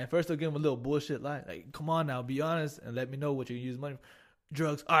 And first they'll give them a little bullshit line, like, "Come on now, be honest, and let me know what you're gonna use money for."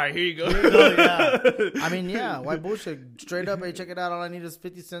 drugs. All right, here you go. Yeah. I mean, yeah, why bullshit? Straight up, hey, check it out. All I need is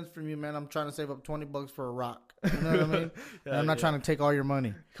 50 cents from you, man. I'm trying to save up $20 for a rock. You know what I mean? And I'm not trying to take all your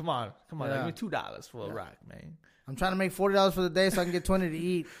money. Come on. Yeah. Give me $2 for a rock, man. I'm trying to make $40 for the day so I can get 20 to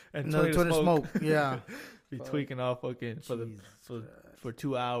eat and 20 to smoke. Yeah. Be tweaking off fucking for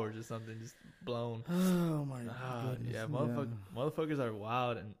 2 hours or something, just blown. Oh my god. Yeah, motherfuckers are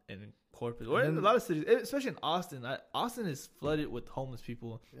wild and Corpus, or in a lot of cities, especially in Austin. Austin is flooded with homeless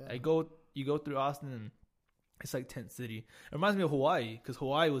people. Yeah. You go through Austin, and it's like tent city. It reminds me of Hawaii, because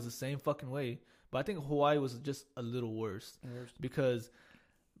Hawaii was the same fucking way, but I think Hawaii was just a little worse. Because,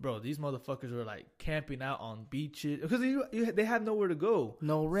 bro, these motherfuckers were like camping out on beaches because they have nowhere to go.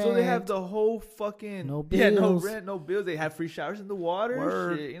 No rent. So they have the whole fucking no bills. Yeah, no rent, no bills. They have free showers in the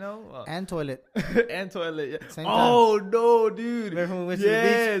water, shit, you know, and toilet, and toilet. Yeah. Same oh no, dude! Remember when we went to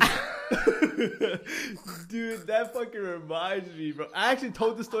the beach? Dude, that fucking reminds me, bro. I actually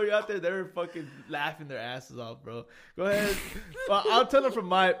told the story out there. They were fucking laughing their asses off, bro. Go ahead. Well, I'll tell them from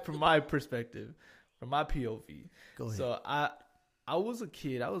my perspective, from my POV. Go ahead. So I was a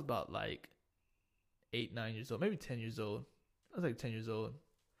kid. I was about like 8, 9 years old, maybe 10 years old. I was like 10 years old,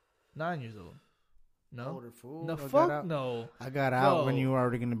 9 years old. No, older fool. No, fuck no. I got out when you were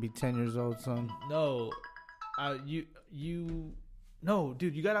already gonna be 10 years old, son. No, No,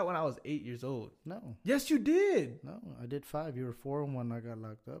 dude, you got out when I was 8 years old. No. Yes, you did. No, I did 5. You were 4 when I got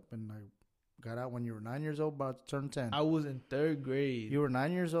locked up, and I got out when you were 9 years old, about to turn 10. I was in 3rd grade. You were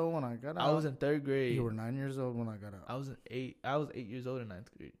 9 years old when I got out. I was in 3rd grade. You were 9 years old when I got out. I was 8 years old in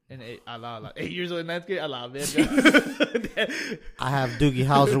 9th grade. And 8 years old in 9th grade. I lied, man. I have Doogie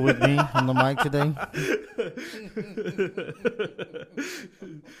Howser with me on the mic today.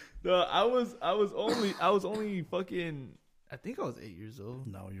 No, I was only fucking, I think I was 8 years old.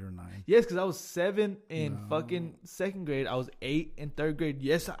 No, you're 9. Yes, because I was 7 in fucking 2nd grade. I was 8 in 3rd grade.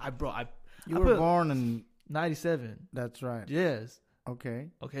 Yes, You were born in 97. That's right. Yes. Okay.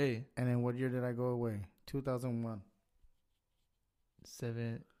 And then what year did I go away? 2001.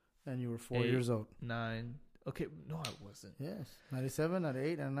 7. And you were 4 years old. 9. Okay. No, I wasn't. Yes. 97,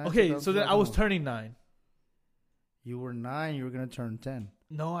 98, and 9. Okay, so then I was turning 9. You were 9. You were going to turn 10.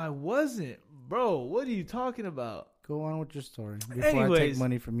 No, I wasn't. Bro, what are you talking about? Go on with your story before I take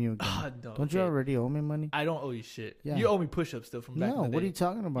money from you again. Don't you already owe me money? I don't owe you shit. Yeah. You owe me push-ups still from back in the day. No, what are you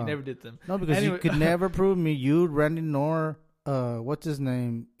talking about? You never did them. No, because you could never prove me. You, Randy, nor what's his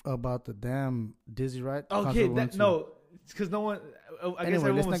name, about the damn Dizzy, right? Okay, no, because no one. I guess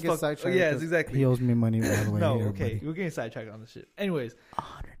everyone was fucked. Sidetracked. Yes, exactly. He owes me money by the way. No, here, okay, buddy. we're getting sidetracked on this shit. Anyways,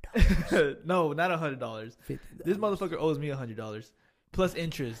 $100. No, not $100. This motherfucker owes me $100 plus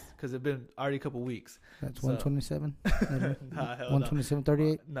interest because it's been already a couple weeks. That's 127. Nah, hell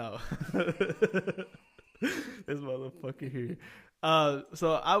 127.38. No. This motherfucker here.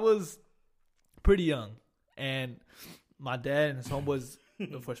 So I was pretty young, and my dad and his homeboys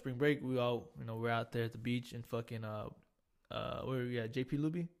for spring break, we all, we're out there at the beach and fucking where were we at? JP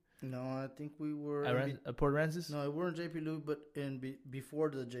Luby? No, I think we were at Port Aransas. No, we weren't JP Luby, but before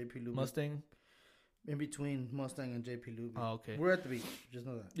the JP Luby. Mustang. In between Mustang and JP Luby. Oh, okay. We're at the beach. Just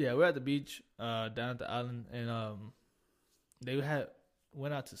know that. Yeah, we're at the beach, down at the island, and they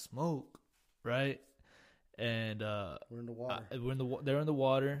went out to smoke, right? And we're in the water. They're in the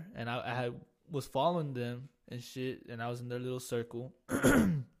water, and I was following them and shit, and I was in their little circle.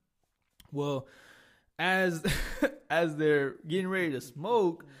 Well, as they're getting ready to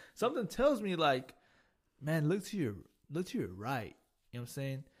smoke, something tells me like, man, look to your right. You know what I'm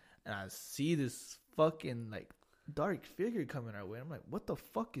saying? And I see this fucking like dark figure coming our way. I'm like, what the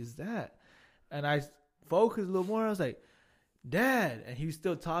fuck is that? And I focused a little more. I was like, Dad. And he was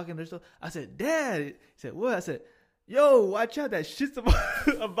still talking. I said, Dad. He said, what? I said, yo, watch out. That shit's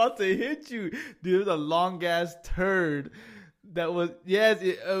about to hit you. Dude, it was a long ass turd. That was, yes,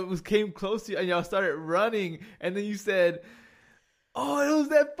 it came close to you. And y'all started running. And then you said, oh, it was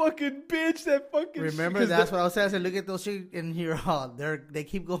that fucking bitch. That fucking. Remember, that's what I was saying. I said, look at those shit in here. They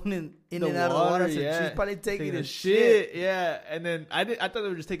keep going in and out of the water. Yeah. She's probably taking a shit. Yeah, and then I thought they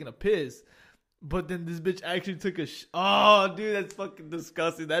were just taking a piss, but then this bitch actually took a. Oh, dude, that's fucking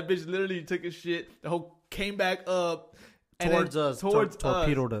disgusting. That bitch literally took a shit. The whole came back up towards us.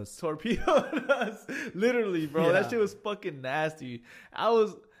 Torpedoed us. Torpedoed us. Literally, bro. Yeah. That shit was fucking nasty.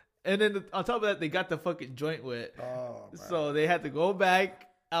 And then on top of that, they got the fucking joint wet. Oh, man. So they had to go back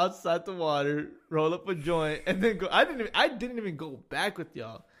outside the water, roll up a joint, and then go. I didn't even go back with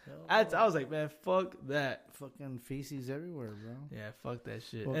y'all. I was like, man, fuck that. Fucking feces everywhere, bro. Yeah, fuck that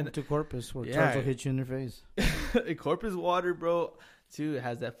shit. Welcome to Corpus, where Charles will hit you in your face. Corpus water, bro, too, it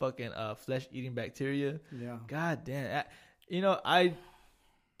has that fucking flesh-eating bacteria. Yeah. God damn.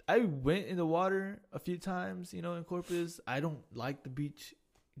 I went in the water a few times, you know, in Corpus. I don't like the beach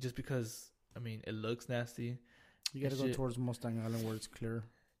just because, I mean, it looks nasty. You got to go towards Mustang Island where it's clear.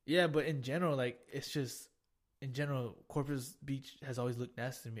 Yeah, but in general, like, it's just, in general, Corpus Beach has always looked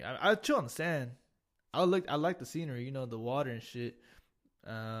nasty to me. I chill on the sand. I like the scenery, you know, the water and shit.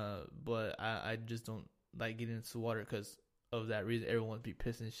 But I just don't like getting into the water because of that reason. Everyone be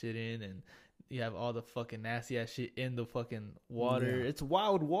pissing shit in, and you have all the fucking nasty ass shit in the fucking water. Yeah. It's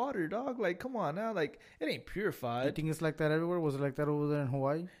wild water, dog. Like, come on now. Like, it ain't purified. You think it's like that everywhere? Was it like that over there in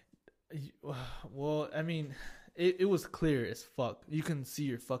Hawaii? Well, I mean, it was clear as fuck. You can see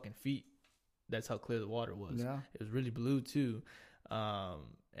your fucking feet. That's how clear the water was. Yeah. It was really blue too.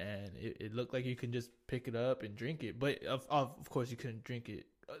 And it looked like you can just pick it up and drink it. But of course you couldn't drink it.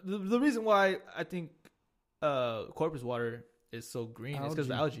 The reason why I think Corpus water is so green is because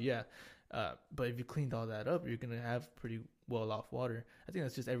of the algae, yeah. But if you cleaned all that up, you're going to have pretty well off water. I think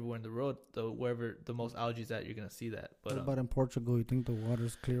that's just everywhere in the world, though, wherever the most algae is at, you're going to see that. But, what about in Portugal? You think the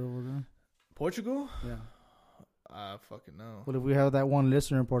water's clear over there? Portugal? Yeah. I fucking know. Well, if we have that one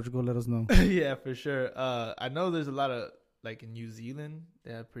listener in Portugal, let us know. Yeah, for sure. I know there's a lot of, like in New Zealand,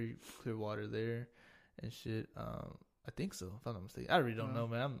 they have pretty clear water there and shit. I think so, if I'm not mistaken. I really don't know,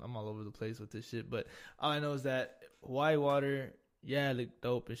 man. I'm all over the place with this shit. But all I know is that Hawaii water, yeah, it looked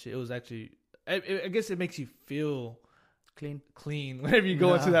dope and shit. It was actually, I guess it makes you feel clean whenever you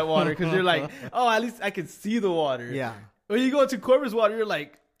go into that water because you're like, oh, at least I can see the water. Yeah. When you go into Corpus water, you're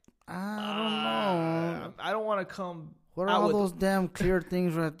like, I don't know. I don't want to come. What are all those damn clear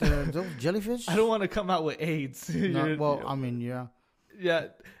things right there? Those jellyfish? I don't want to come out with AIDS. I mean, yeah. Yeah.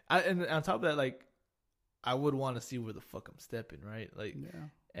 And on top of that, like, I would want to see where the fuck I'm stepping, right? Like,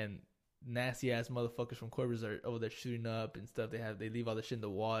 and nasty ass motherfuckers from Corpus are over there shooting up and stuff. They leave all the shit in the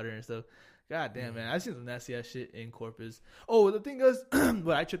water and stuff. God damn, man. I've seen some nasty ass shit in Corpus. Oh, the thing is,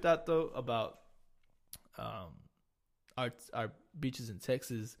 what I tripped out though about our beaches in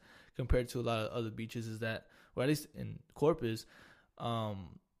Texas compared to a lot of other beaches is that, or at least in Corpus,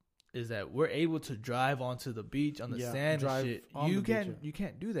 is that we're able to drive onto the beach on the sand and shit. You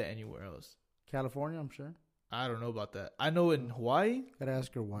can't do that anywhere else. California, I'm sure. I don't know about that. I know in Hawaii, gotta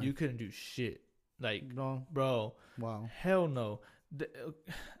ask your wife. You couldn't do shit. Like, no, bro. Wow. Hell no.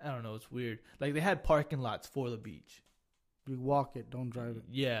 I don't know. It's weird. Like, they had parking lots for the beach. You walk it, don't drive it.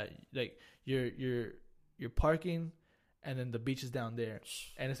 Yeah, like you're parking, and then the beach is down there,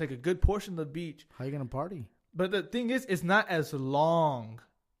 and it's like a good portion of the beach. How you gonna party? But the thing is, it's not as long.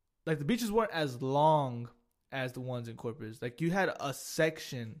 Like, the beaches weren't as long as the ones in Corpus. Like, you had a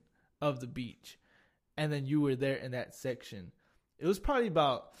section of the beach, and then you were there in that section. It was probably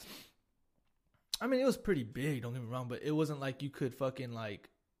about, I mean, it was pretty big, don't get me wrong, but it wasn't like you could fucking like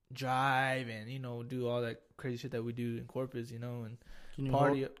drive and, you know, do all that crazy shit that we do in Corpus, you know, and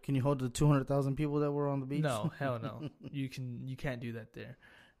can you hold the 200,000 people that were on the beach? No, hell no. You can't do that there.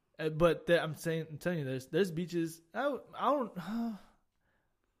 But I'm telling you, there's beaches.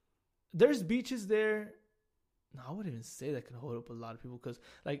 There's beaches there. No, I wouldn't even say that could hold up a lot of people because,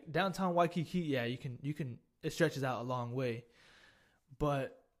 like, downtown Waikiki, yeah, you can. It stretches out a long way,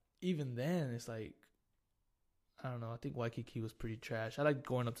 but even then, it's like, I don't know. I think Waikiki was pretty trash. I like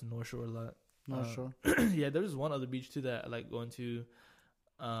going up to North Shore a lot. North Shore. Yeah, there's one other beach too that I like going to,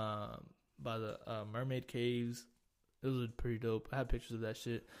 by the Mermaid Caves. Those are pretty dope. I have pictures of that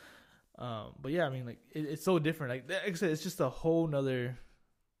shit. But yeah, I mean, like, it's so different. Like I said, it's just a whole nother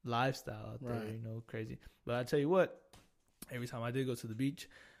lifestyle out there, you know, crazy. But I tell you what, every time I did go to the beach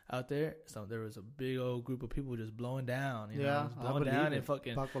out there, there was a big old group of people just blowing down, you know, blowing down and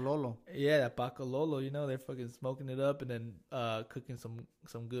fucking Pacololo. Yeah, that Pacololo, you know, they're fucking smoking it up and then cooking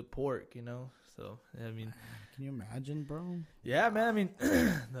some good pork, you know. So I mean, can you imagine, bro? Yeah, man. I mean,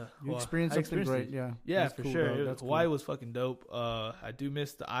 you experienced something great, yeah. Yeah, for cool, sure. Hawaii was fucking dope. I do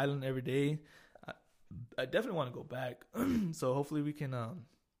miss the island every day. I definitely want to go back. So hopefully we can.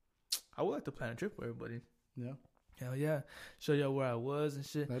 I would like to plan a trip for everybody. Yeah. Hell yeah. Show y'all where I was and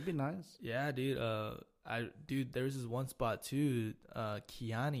shit. That'd be nice. Yeah, dude. There was this one spot too,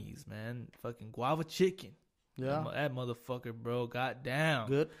 Kiani's, man. Fucking guava chicken. Yeah. That motherfucker, bro, got down.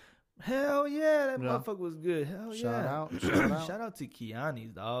 Good. Hell yeah, that motherfucker was good. Hell Shout yeah. out. Shout out to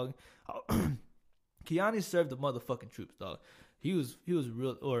Kiani's, dog. Kiani served the motherfucking troops, dog. He was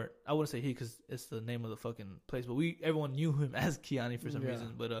real, or I wouldn't say he because it's the name of the fucking place, but everyone knew him as Kiani for some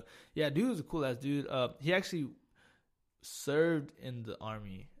reason. But yeah, dude was a cool ass dude. He actually served in the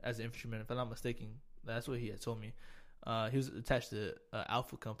army as an infantryman, if I'm not mistaken. That's what he had told me. He was attached to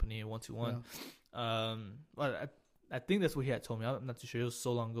Alpha Company in 121. But I think that's what he had told me. I'm not too sure. It was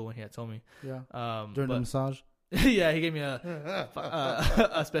so long ago when he had told me. Yeah. During the massage. Yeah, he gave me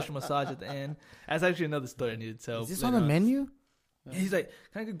a special massage at the end. That's actually another story I need to tell. Is this on the menu? He's like,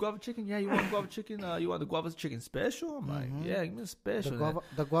 "Can I get guava chicken? Yeah, you want guava chicken? You want the guava chicken special?" I'm like, "Yeah, give me a special."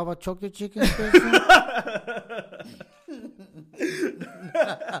 The guava chocolate chicken special.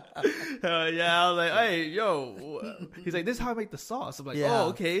 Yeah, I was like, "Hey, yo." He's like, "This is how I make the sauce." I'm like, "Oh,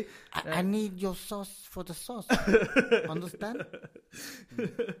 okay." I need your sauce for the sauce. Understand?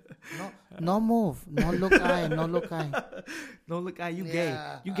 No move. No look eye. No look eye. No look eye. You gay.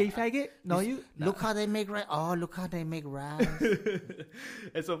 You gay faggot? No, you. Look how they make rice. Oh, look how they make rice.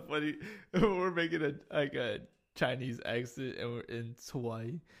 It's so funny. We're making a Chinese accent and we're in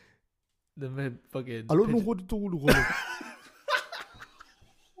Hawaii. The man fucking. I don't know what to do.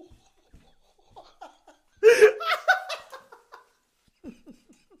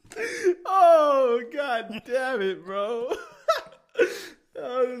 Oh, god damn it, bro.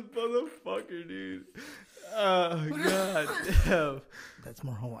 Oh, this motherfucker, dude. Oh, god damn. That's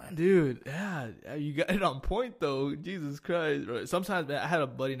more Hawaiian. Dude, yeah, you got it on point, though. Jesus Christ, bro. Sometimes, man, I had a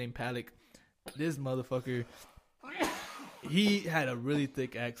buddy named Palik. This motherfucker, he had a really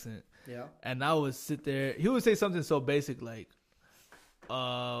thick accent. Yeah. And I would sit there. He would say something so basic like,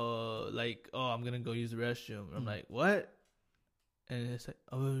 oh, I'm going to go use the restroom. I'm like, what? And it's like,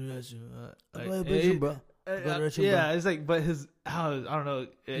 oh, restroom. Bro. Yeah, it's like, but I don't know.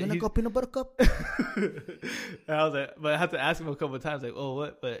 You wanna go peanut butter cup? And I was like, but I had to ask him a couple of times, like, oh,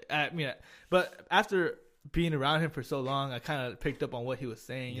 what? But but after being around him for so long, I kind of picked up on what he was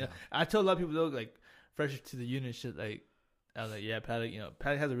saying. You know, I told a lot of people though, like, fresh to the unit, shit, like, I was like, yeah, Paddock,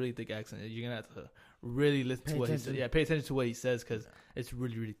 Paddock has a really thick accent. You're gonna have to really listen to what he says. Yeah, pay attention to what he says because it's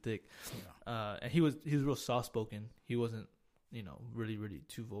really, really thick. Yeah. And he was real soft spoken. He wasn't, really, really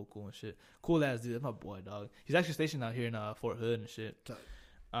too vocal and shit. Cool ass dude. That's my boy, dog. He's actually stationed out here in Fort Hood and shit.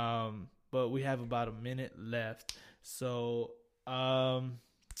 But we have about a minute left. So, what I'm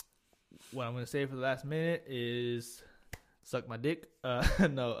gonna say for the last minute is suck my dick.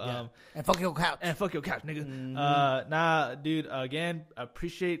 And fuck your couch. And fuck your couch, nigga. Mm-hmm. Nah, dude. Again, I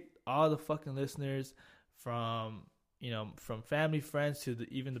appreciate all the fucking listeners from family, friends to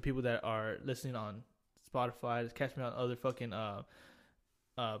even the people that are listening on Spotify. Just catch me on other fucking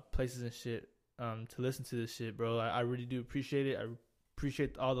places and shit to listen to this shit, bro. I really do appreciate it. I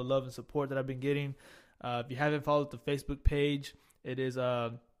appreciate all the love and support that I've been getting. If you haven't followed the Facebook page, it is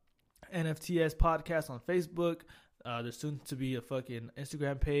NFTS Podcast on Facebook. There's soon to be a fucking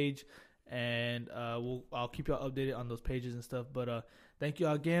Instagram page, and I'll keep y'all updated on those pages and stuff. But thank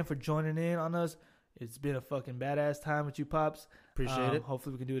y'all again for joining in on us. It's been a fucking badass time with you, Pops. Appreciate it.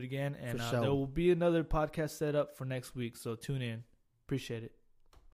 Hopefully we can do it again. And sure. There will be another podcast set up for next week, so tune in. Appreciate it.